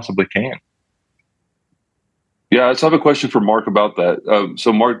as we possibly can. Yeah, I just have a question for Mark about that.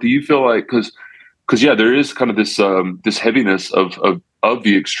 So, Mark, do you feel like, because there is kind of this heaviness of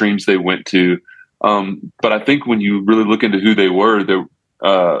the extremes they went to, but I think when you really look into who they were,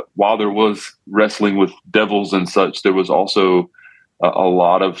 while there was wrestling with devils and such, there was also a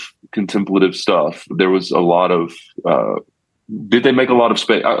lot of contemplative stuff. There was a lot of, did they make a lot of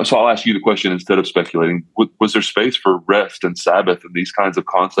space? So I'll ask you the question instead of speculating. Was there space for rest and Sabbath and these kinds of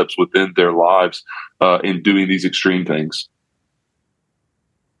concepts within their lives in doing these extreme things?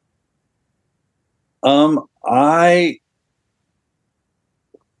 I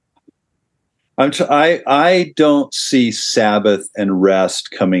don't see Sabbath and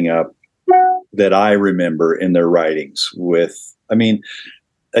rest coming up that I remember in their writings.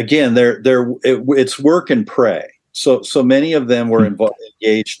 Again, it's work and pray. So many of them were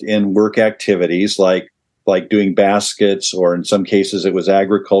engaged in work activities like doing baskets, or in some cases it was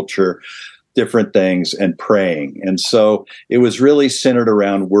agriculture, different things, and praying. And so it was really centered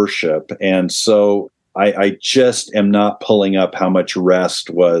around worship. And so I just am not pulling up how much rest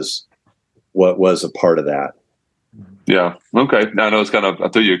was what was a part of that. Yeah. Okay. Now I know it's kind of, I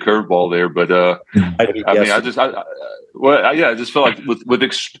threw you a curveball there, but I just feel like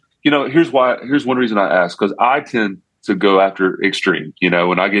here's one reason I ask, because I tend to go after extreme.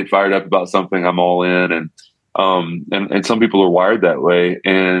 When I get fired up about something, I'm all in, and some people are wired that way,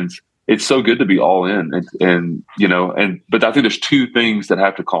 and it's so good to be all in, but I think there's two things that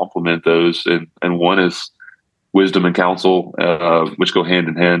have to complement those, and one is wisdom and counsel, which go hand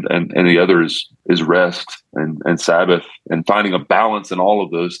in hand, and the other is rest and Sabbath, and finding a balance in all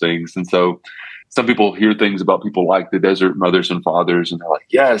of those things. And so some people hear things about people like the desert mothers and fathers, and they're like,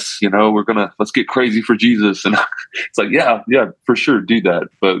 yes, let's get crazy for Jesus. And it's like, yeah, for sure, do that.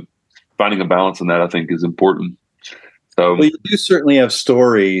 But finding a balance in that, I think, is important. So, well, you do certainly have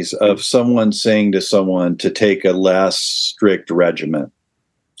stories of someone saying to someone to take a less strict regimen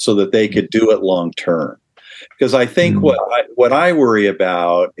so that they could do it long term. Because I think what I worry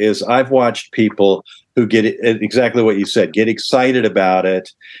about is I've watched people who get exactly what you said, get excited about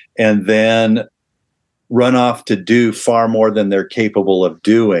it, and then run off to do far more than they're capable of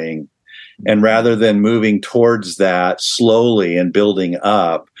doing. And rather than moving towards that slowly and building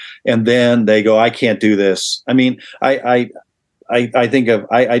up, and then they go, I can't do this. I think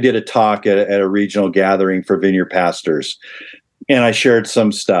I did a talk at a regional gathering for vineyard pastors, and I shared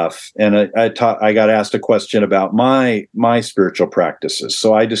some stuff, and I got asked a question about my spiritual practices.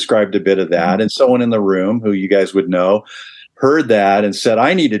 So I described a bit of that, and someone in the room who you guys would know heard that and said,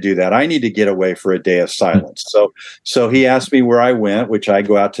 I need to do that. I need to get away for a day of silence. So he asked me where I went, which I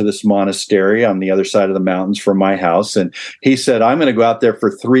go out to this monastery on the other side of the mountains from my house. And he said, I'm going to go out there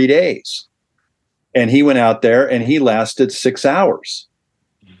for 3 days. And he went out there and he lasted 6 hours.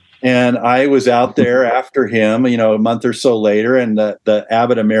 And I was out there after him, a month or so later. And the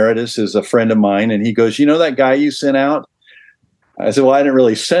abbot emeritus is a friend of mine. And he goes, that guy you sent out? I said, well, I didn't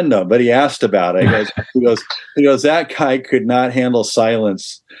really send him, but he asked about it. He goes, that guy could not handle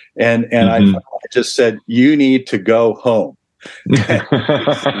silence. And I just said, you need to go home.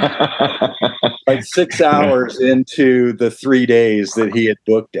 like 6 hours into the 3 days that he had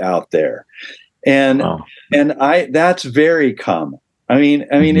booked out there. And Wow. and that's very common. I mean,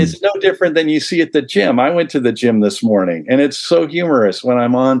 it's no different than you see at the gym. I went to the gym this morning, and it's so humorous. When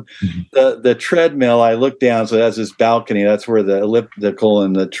I'm on the treadmill, I look down. So that's this balcony. That's where the elliptical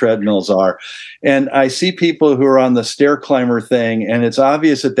and the treadmills are. And I see people who are on the stair climber thing, and it's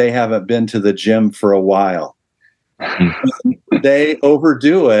obvious that they haven't been to the gym for a while. They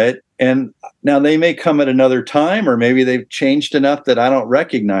overdo it. And now they may come at another time, or maybe they've changed enough that I don't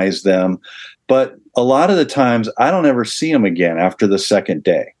recognize them. But a lot of the times I don't ever see them again after the second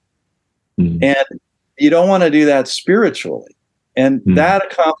day. And you don't want to do that spiritually. And that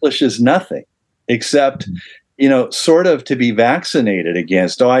accomplishes nothing except, sort of to be vaccinated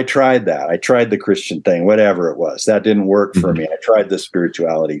against, I tried that. I tried the Christian thing, whatever it was. That didn't work for me. I tried the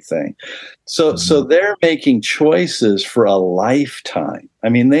spirituality thing. So they're making choices for a lifetime. I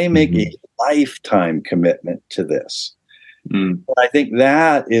mean, they make a lifetime commitment to this. And I think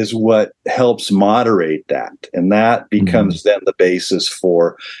that is what helps moderate that. And that becomes then the basis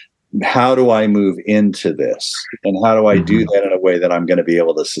for how do I move into this? And how do I do that in a way that I'm going to be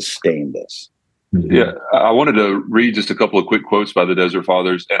able to sustain this? Yeah, I wanted to read just a couple of quick quotes by the Desert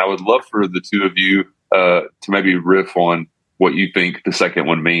Fathers, and I would love for the two of you to maybe riff on what you think the second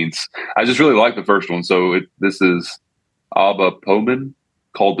one means. I just really like the first one. So this is Abba Pohman,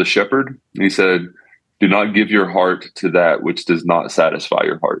 called the Shepherd. And he said, "Do not give your heart to that which does not satisfy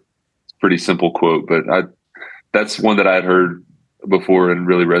your heart." It's a pretty simple quote, but that's one that I had heard before and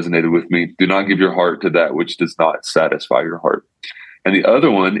really resonated with me. Do not give your heart to that which does not satisfy your heart. And the other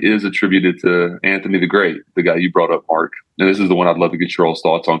one is attributed to Anthony the Great, the guy you brought up, Mark. And this is the one I'd love to get your all's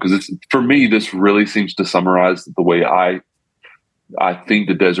thoughts on, because for me, this really seems to summarize the way I think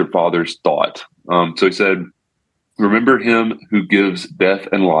the Desert Fathers thought. So he said, "Remember him who gives death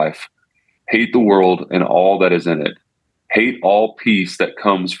and life. Hate the world and all that is in it. Hate all peace that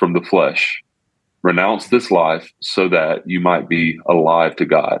comes from the flesh. Renounce this life so that you might be alive to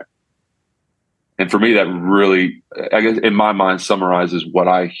God." And for me, that really, I guess, in my mind, summarizes what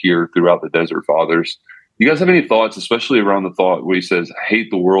I hear throughout the Desert Fathers. You guys have any thoughts, especially around the thought where he says,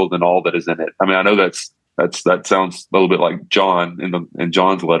 "Hate the world and all that is in it"? I mean, I know that sounds a little bit like John in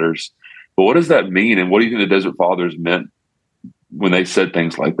John's letters, but what does that mean? And what do you think the Desert Fathers meant when they said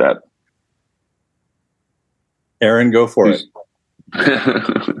things like that? Aaron, go for it.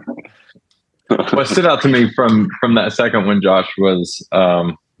 What stood out to me from that second one, Josh, was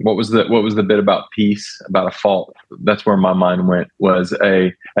what was the bit about peace, about a fault? That's where my mind went, was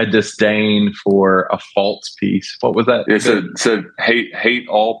a disdain for a false peace. What was that? It said hate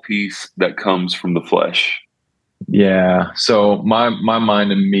all peace that comes from the flesh. Yeah. So my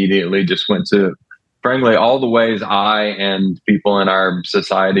mind immediately just went to, frankly, all the ways I and people in our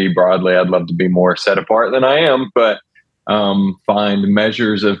society broadly, I'd love to be more set apart than I am, but find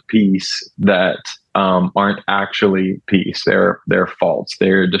measures of peace that aren't actually peace. They're faults.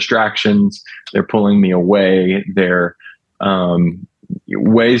 They're distractions. They're pulling me away. They're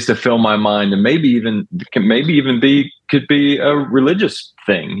ways to fill my mind, and maybe even could be a religious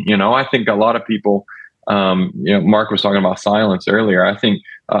thing. I think a lot of people. Mark was talking about silence earlier. I think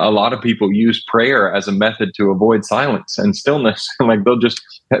a lot of people use prayer as a method to avoid silence and stillness. Like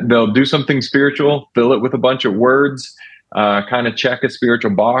they'll do something spiritual, fill it with a bunch of words, kind of check a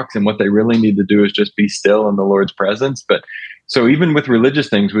spiritual box, and what they really need to do is just be still in the Lord's presence. But so even with religious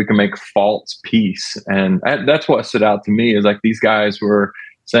things, we can make false peace, and that's what stood out to me. Is like these guys were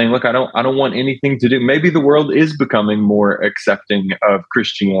saying, "Look, I don't want anything to do." Maybe the world is becoming more accepting of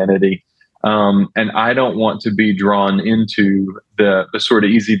Christianity. And I don't want to be drawn into the sort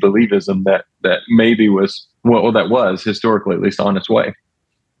of easy believism that maybe was that was historically at least on its way.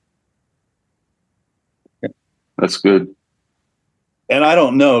 That's good. And I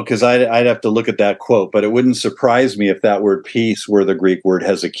don't know, because I'd have to look at that quote, but it wouldn't surprise me if that word peace were the Greek word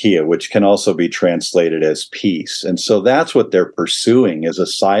hezekiah, which can also be translated as peace. And so that's what they're pursuing, is a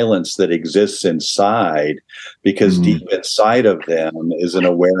silence that exists inside, because deep inside of them is an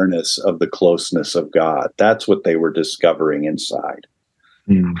awareness of the closeness of God. That's what they were discovering inside.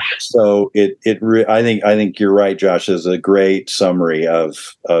 So I think you're right, Josh, is a great summary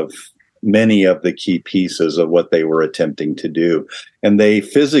of many of the key pieces of what they were attempting to do. And they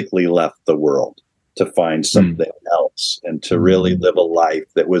physically left the world to find something else and to really live a life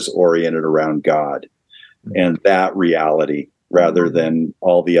that was oriented around God and that reality, rather than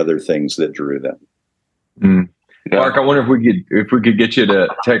all the other things that drew them. Mark, I wonder if we could get you to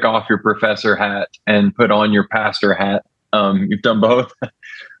take off your professor hat and put on your pastor hat. You've done both.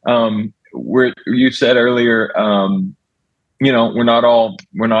 Where you said earlier, we're not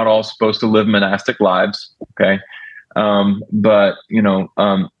all supposed to live monastic lives. Okay. But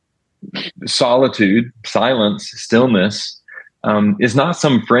solitude, silence, stillness, is not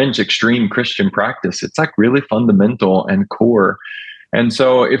some fringe extreme Christian practice. It's like really fundamental and core. And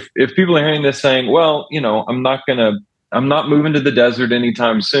so if people are hearing this saying, well, I'm not moving to the desert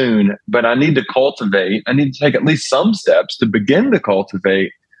anytime soon, but I need to take at least some steps to begin to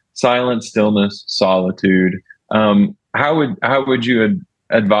cultivate silence, stillness, solitude. How would you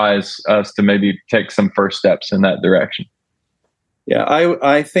advise us to maybe take some first steps in that direction? Yeah,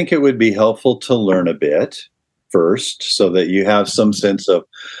 I think it would be helpful to learn a bit first so that you have some sense of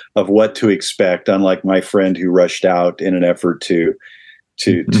what to expect, unlike my friend who rushed out in an effort to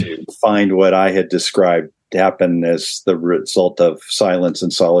find what I had described happen as the result of silence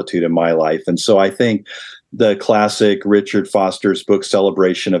and solitude in my life. And so I think the classic Richard Foster's book,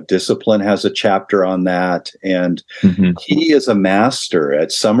 Celebration of Discipline, has a chapter on that. And he is a master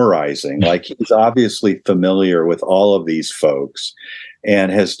at summarizing. Like, he's obviously familiar with all of these folks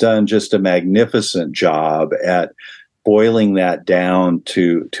and has done just a magnificent job at boiling that down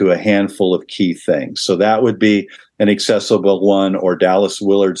to a handful of key things. So that would be an accessible one, or Dallas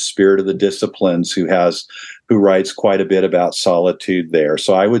Willard's Spirit of the Disciplines, who writes quite a bit about solitude there.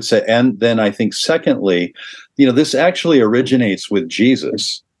 So I would say, and then I think secondly, this actually originates with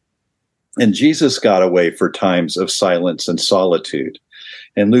Jesus. And Jesus got away for times of silence and solitude.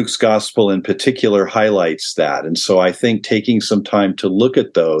 And Luke's gospel in particular highlights that. And so I think taking some time to look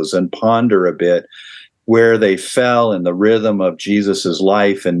at those and ponder a bit where they fell in the rhythm of Jesus's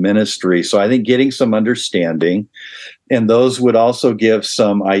life and ministry. So I think getting some understanding, and those would also give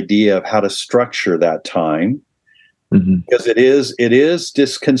some idea of how to structure that time, because it is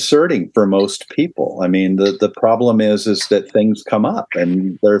disconcerting for most people. I mean, the problem is that things come up,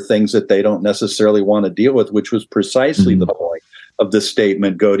 and there are things that they don't necessarily want to deal with, which was precisely the point of the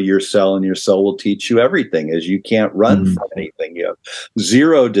statement, go to your cell and your cell will teach you everything, as you can't run from anything. You have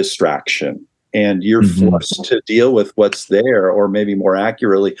zero distraction. And you're forced to deal with what's there, or maybe more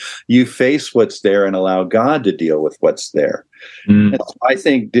accurately, you face what's there and allow God to deal with what's there. And so I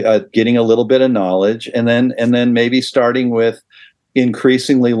think getting a little bit of knowledge, and then maybe starting with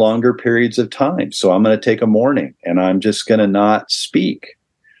increasingly longer periods of time. So I'm going to take a morning, and I'm just going to not speak.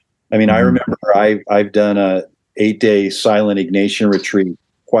 I mean, I remember I've done a 8-day silent Ignatian retreat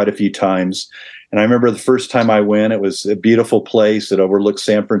quite a few times. And I remember the first time I went, it was a beautiful place. It overlooked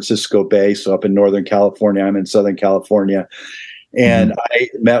San Francisco Bay. So up in Northern California, I'm in Southern California. And I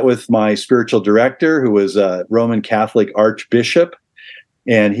met with my spiritual director, who was a Roman Catholic archbishop.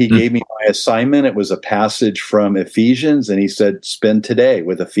 And he gave me my assignment. It was a passage from Ephesians. And he said, spend today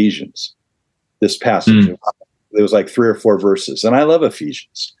with Ephesians, this passage. It was like 3 or 4 verses. And I love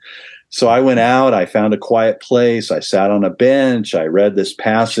Ephesians. So I went out, I found a quiet place, I sat on a bench, I read this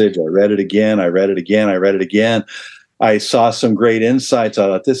passage, I read it again, I read it again, I read it again. I saw some great insights. I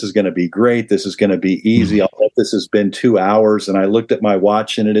thought, this is going to be great. This is going to be easy. I'll bet this has been 2 hours. And I looked at my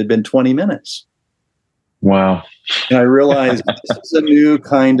watch, and it had been 20 minutes. Wow. And I realized this is a new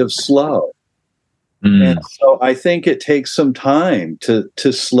kind of slow. And so I think it takes some time to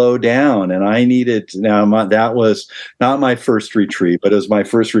slow down. And I needed, that was not my first retreat, but it was my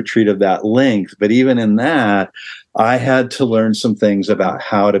first retreat of that length. But even in that, I had to learn some things about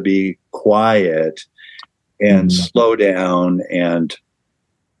how to be quiet and slow down. And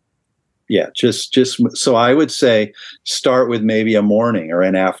just so I would say, start with maybe a morning or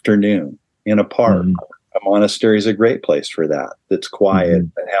an afternoon in a park. A monastery is a great place for that. That's quiet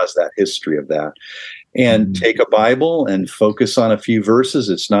and has that history of that. And take a Bible and focus on a few verses.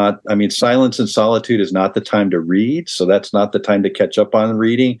 Silence and solitude is not the time to read. So that's not the time to catch up on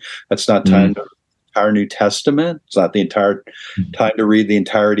reading. That's not time to read the entire New Testament. It's not the entire time to read the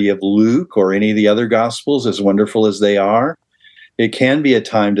entirety of Luke or any of the other Gospels, as wonderful as they are. It can be a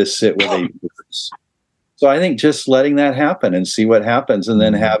time to sit with a verse. So I think just letting that happen and see what happens, and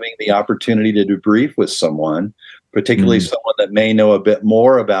then having the opportunity to debrief with someone, particularly someone that may know a bit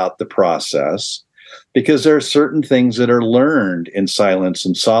more about the process, because there are certain things that are learned in silence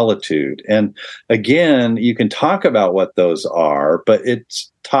and solitude. And again, you can talk about what those are, but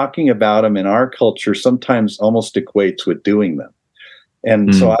it's talking about them in our culture sometimes almost equates with doing them.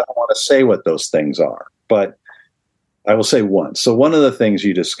 And so I don't want to say what those things are, but I will say one. So one of the things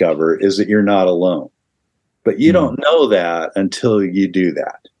you discover is that you're not alone. But you don't know that until you do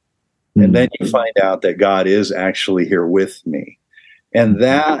that. And then you find out that God is actually here with me. And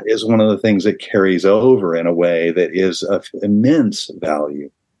that is one of the things that carries over in a way that is of immense value.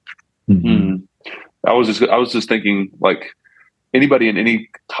 I was just thinking, like, anybody in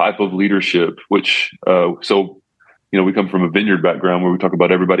any type of leadership, which so we come from a vineyard background where we talk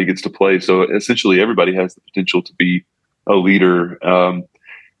about everybody gets to play. So essentially everybody has the potential to be a leader.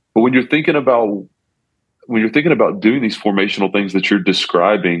 But when you're thinking about doing these formational things that you're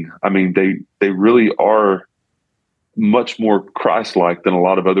describing, I mean, they really are much more Christ-like than a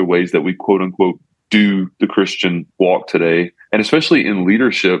lot of other ways that we quote unquote do the Christian walk today. And especially in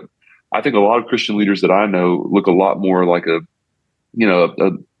leadership, I think a lot of Christian leaders that I know look a lot more like a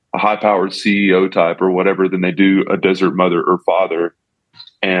high-powered CEO type or whatever than they do a desert mother or father.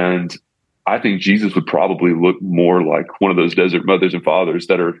 And I think Jesus would probably look more like one of those desert mothers and fathers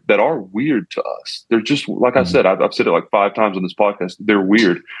that are weird to us. They're just, like I said, I've said it like 5 times on this podcast. They're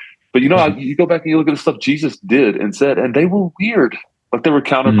weird. But you go back and you look at the stuff Jesus did and said, and they were weird. Like they were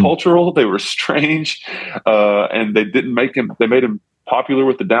countercultural, they were strange, and they made him popular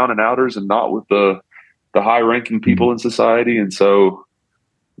with the down and outers and not with the high-ranking people in society. And so,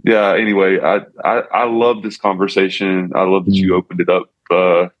 yeah. Anyway, I love this conversation. I love that you opened it up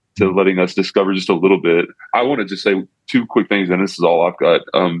to letting us discover just a little bit. I want to just say 2 quick things, and this is all I've got.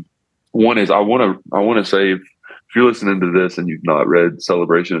 One is I want to say, if you're listening to this and you've not read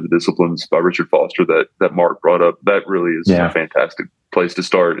Celebration of the Disciplines by Richard Foster that Mark brought up, that really is a fantastic place to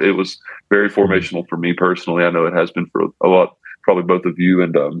start. It was very formational for me personally. I know it has been for a lot, probably both of you.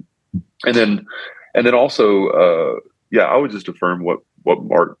 And then also, I would just affirm what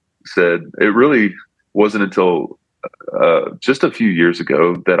Mark said. It really wasn't until just a few years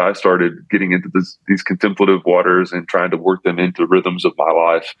ago that I started getting into these contemplative waters and trying to work them into rhythms of my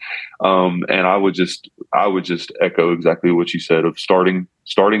life. And I would just echo exactly what you said of starting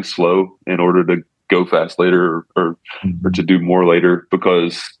slow in order to go fast later or to do more later,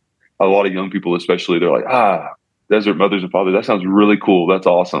 because a lot of young people, especially, they're like, desert mothers and fathers, that sounds really cool. That's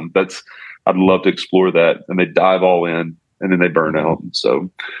awesome. I'd love to explore that. And they dive all in and then they burn out. And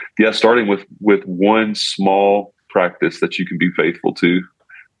so, starting with one small practice that you can be faithful to,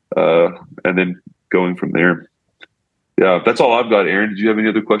 and then going from there. Yeah, that's all I've got. Aaron, did you have any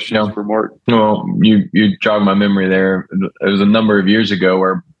other questions for Mark? Well, you jogged my memory there. It was a number of years ago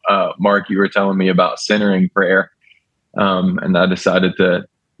where, Mark, you were telling me about centering prayer. And I decided to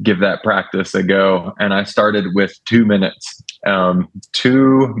give that practice a go. And I started with 2 minutes,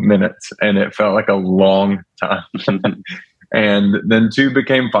 2 minutes, and it felt like a long time. And then 2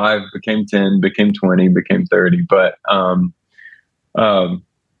 became 5, became 10, became 20, became 30. But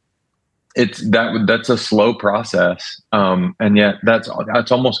that's a slow process. And yet that's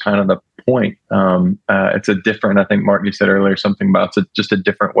almost kind of the point. It's a different, I think, Mark, you said earlier something about it's just a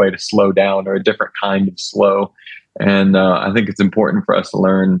different way to slow down, or a different kind of slow. And I think it's important for us to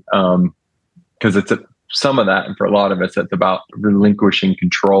learn, because it's some of that, and for a lot of us, it's about relinquishing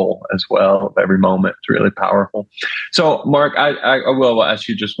control as well of every moment. It's really powerful. So, Mark, I will ask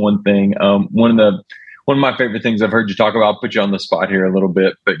you just one thing. One of my favorite things I've heard you talk about, I'll put you on the spot here a little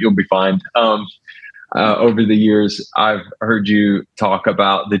bit, but you'll be fine. Over the years, I've heard you talk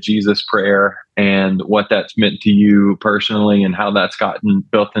about the Jesus prayer and what that's meant to you personally, and how that's gotten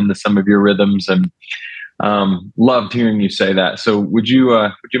built into some of your rhythms, and loved hearing you say that. So would you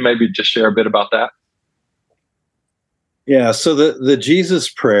maybe just share a bit about that? Yeah. So the Jesus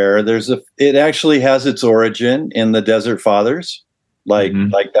prayer, it actually has its origin in the Desert Fathers. Like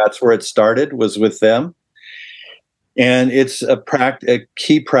that's where it started, was with them. And it's a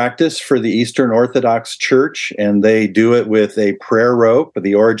key practice for the Eastern Orthodox Church, and they do it with a prayer rope,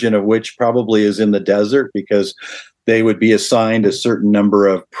 the origin of which probably is in the desert, because they would be assigned a certain number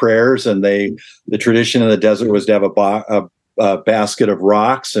of prayers, and the tradition in the desert was to have a basket of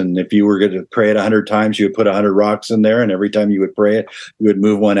rocks, and if you were going to pray it 100 times, you would put 100 rocks in there, and every time you would pray it, you would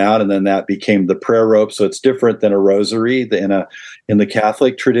move one out, and then that became the prayer rope. So it's different than a rosary in the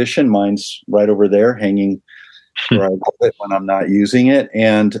Catholic tradition. Mine's right over there, hanging where I put it when I'm not using it,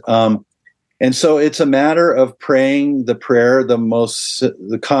 and so it's a matter of praying the prayer.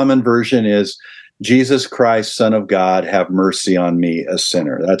 The common version is, Jesus Christ, Son of God, have mercy on me, a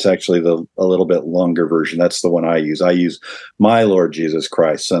sinner. That's actually a little bit longer version. That's the one I use. I use, my Lord Jesus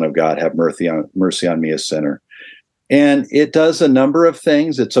Christ, Son of God, have mercy on me, a sinner. And it does a number of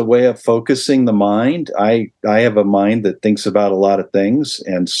things. It's a way of focusing the mind. I have a mind that thinks about a lot of things.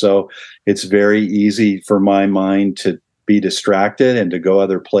 And so it's very easy for my mind to be distracted and to go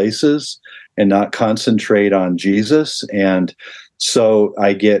other places and not concentrate on Jesus. And so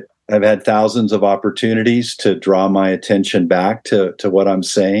I've had thousands of opportunities to draw my attention back to what I'm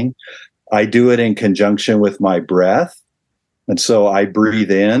saying. I do it in conjunction with my breath. And so I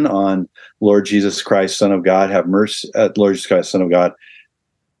breathe in on Lord Jesus Christ, Son of God, have mercy. Lord Jesus Christ, Son of God.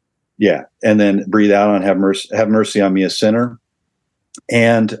 Yeah. And then breathe out on have mercy on me, a sinner.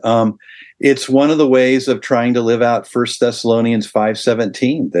 And it's one of the ways of trying to live out 1 Thessalonians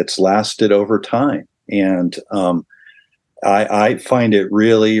 5:17 that's lasted over time. And I find it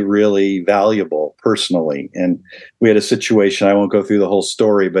really, really valuable personally. And we had a situation, I won't go through the whole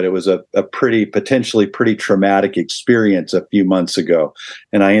story, but it was a potentially pretty traumatic experience a few months ago.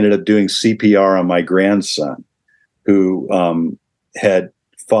 And I ended up doing CPR on my grandson, who had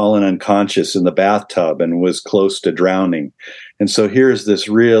fallen unconscious in the bathtub and was close to drowning. And so here's this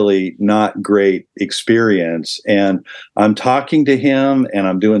really not great experience. And I'm talking to him and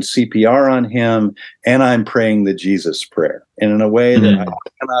I'm doing CPR on him and I'm praying the Jesus prayer. And in a way that I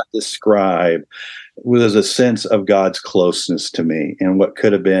cannot describe, there's a sense of God's closeness to me in what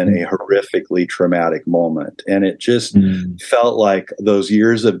could have been a horrifically traumatic moment. And it just felt like those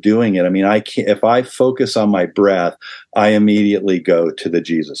years of doing it. I mean, if I focus on my breath, I immediately go to the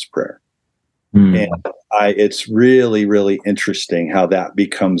Jesus prayer. And it's really, really interesting how that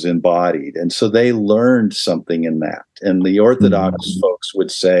becomes embodied. And so they learned something in that. And the Orthodox folks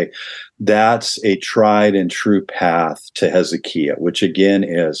would say that's a tried and true path to Hezekiah, which again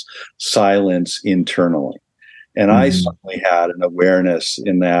is silence internally. And I certainly had an awareness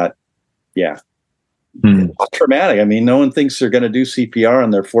in that. Yeah. It's traumatic. I mean, no one thinks they're going to do CPR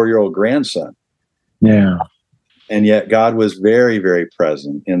on their 4-year-old grandson. Yeah. And yet God was very, very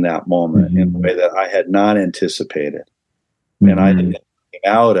present in that moment in a way that I had not anticipated. And I didn't get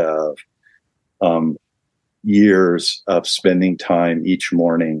out of years of spending time each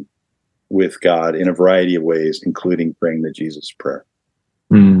morning with God in a variety of ways, including praying the Jesus prayer.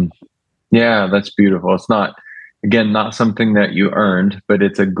 Yeah, that's beautiful. It's not something that you earned, but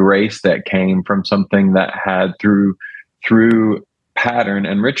it's a grace that came from something that had through pattern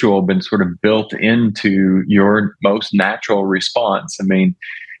and ritual been sort of built into your most natural response. I mean,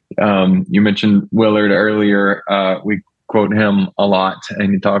 you mentioned Willard earlier. We quote him a lot,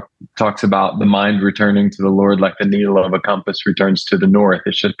 and he talks about the mind returning to the Lord like the needle of a compass returns to the north.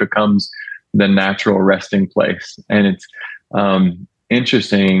 It just becomes the natural resting place. And it's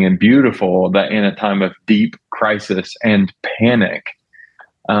interesting and beautiful that in a time of deep crisis and panic,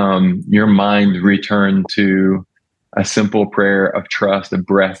 your mind returned to a simple prayer of trust, a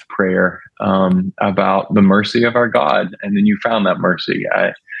breath prayer about the mercy of our God. And then you found that mercy.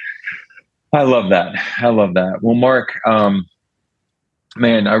 I love that. I love that. Well, Mark,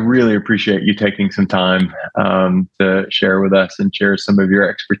 man, I really appreciate you taking some time to share with us and share some of your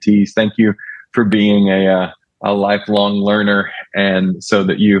expertise. Thank you for being a lifelong learner, and so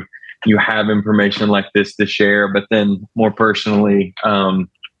that you have information like this to share. But then more personally,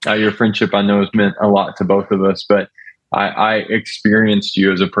 your friendship I know has meant a lot to both of us, but I experienced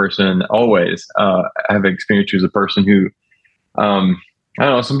you as a person, always have experienced you as a person who, I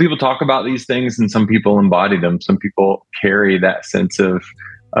don't know, some people talk about these things and some people embody them. Some people carry that sense of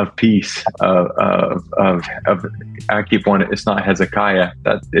peace, of I keep wanting, it's not Hezekiah,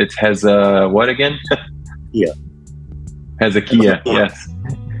 it's what again? Yeah. Hezekiah, yes.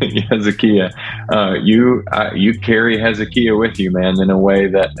 Hezekiah. You carry Hezekiah with you, man, in a way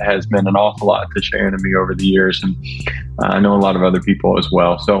that has meant an awful lot to Sharon and me over the years. And I know a lot of other people as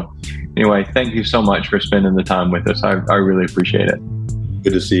well. So anyway, thank you so much for spending the time with us. I really appreciate it.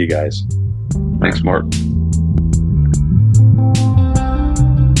 Good to see you guys. Thanks, Mark.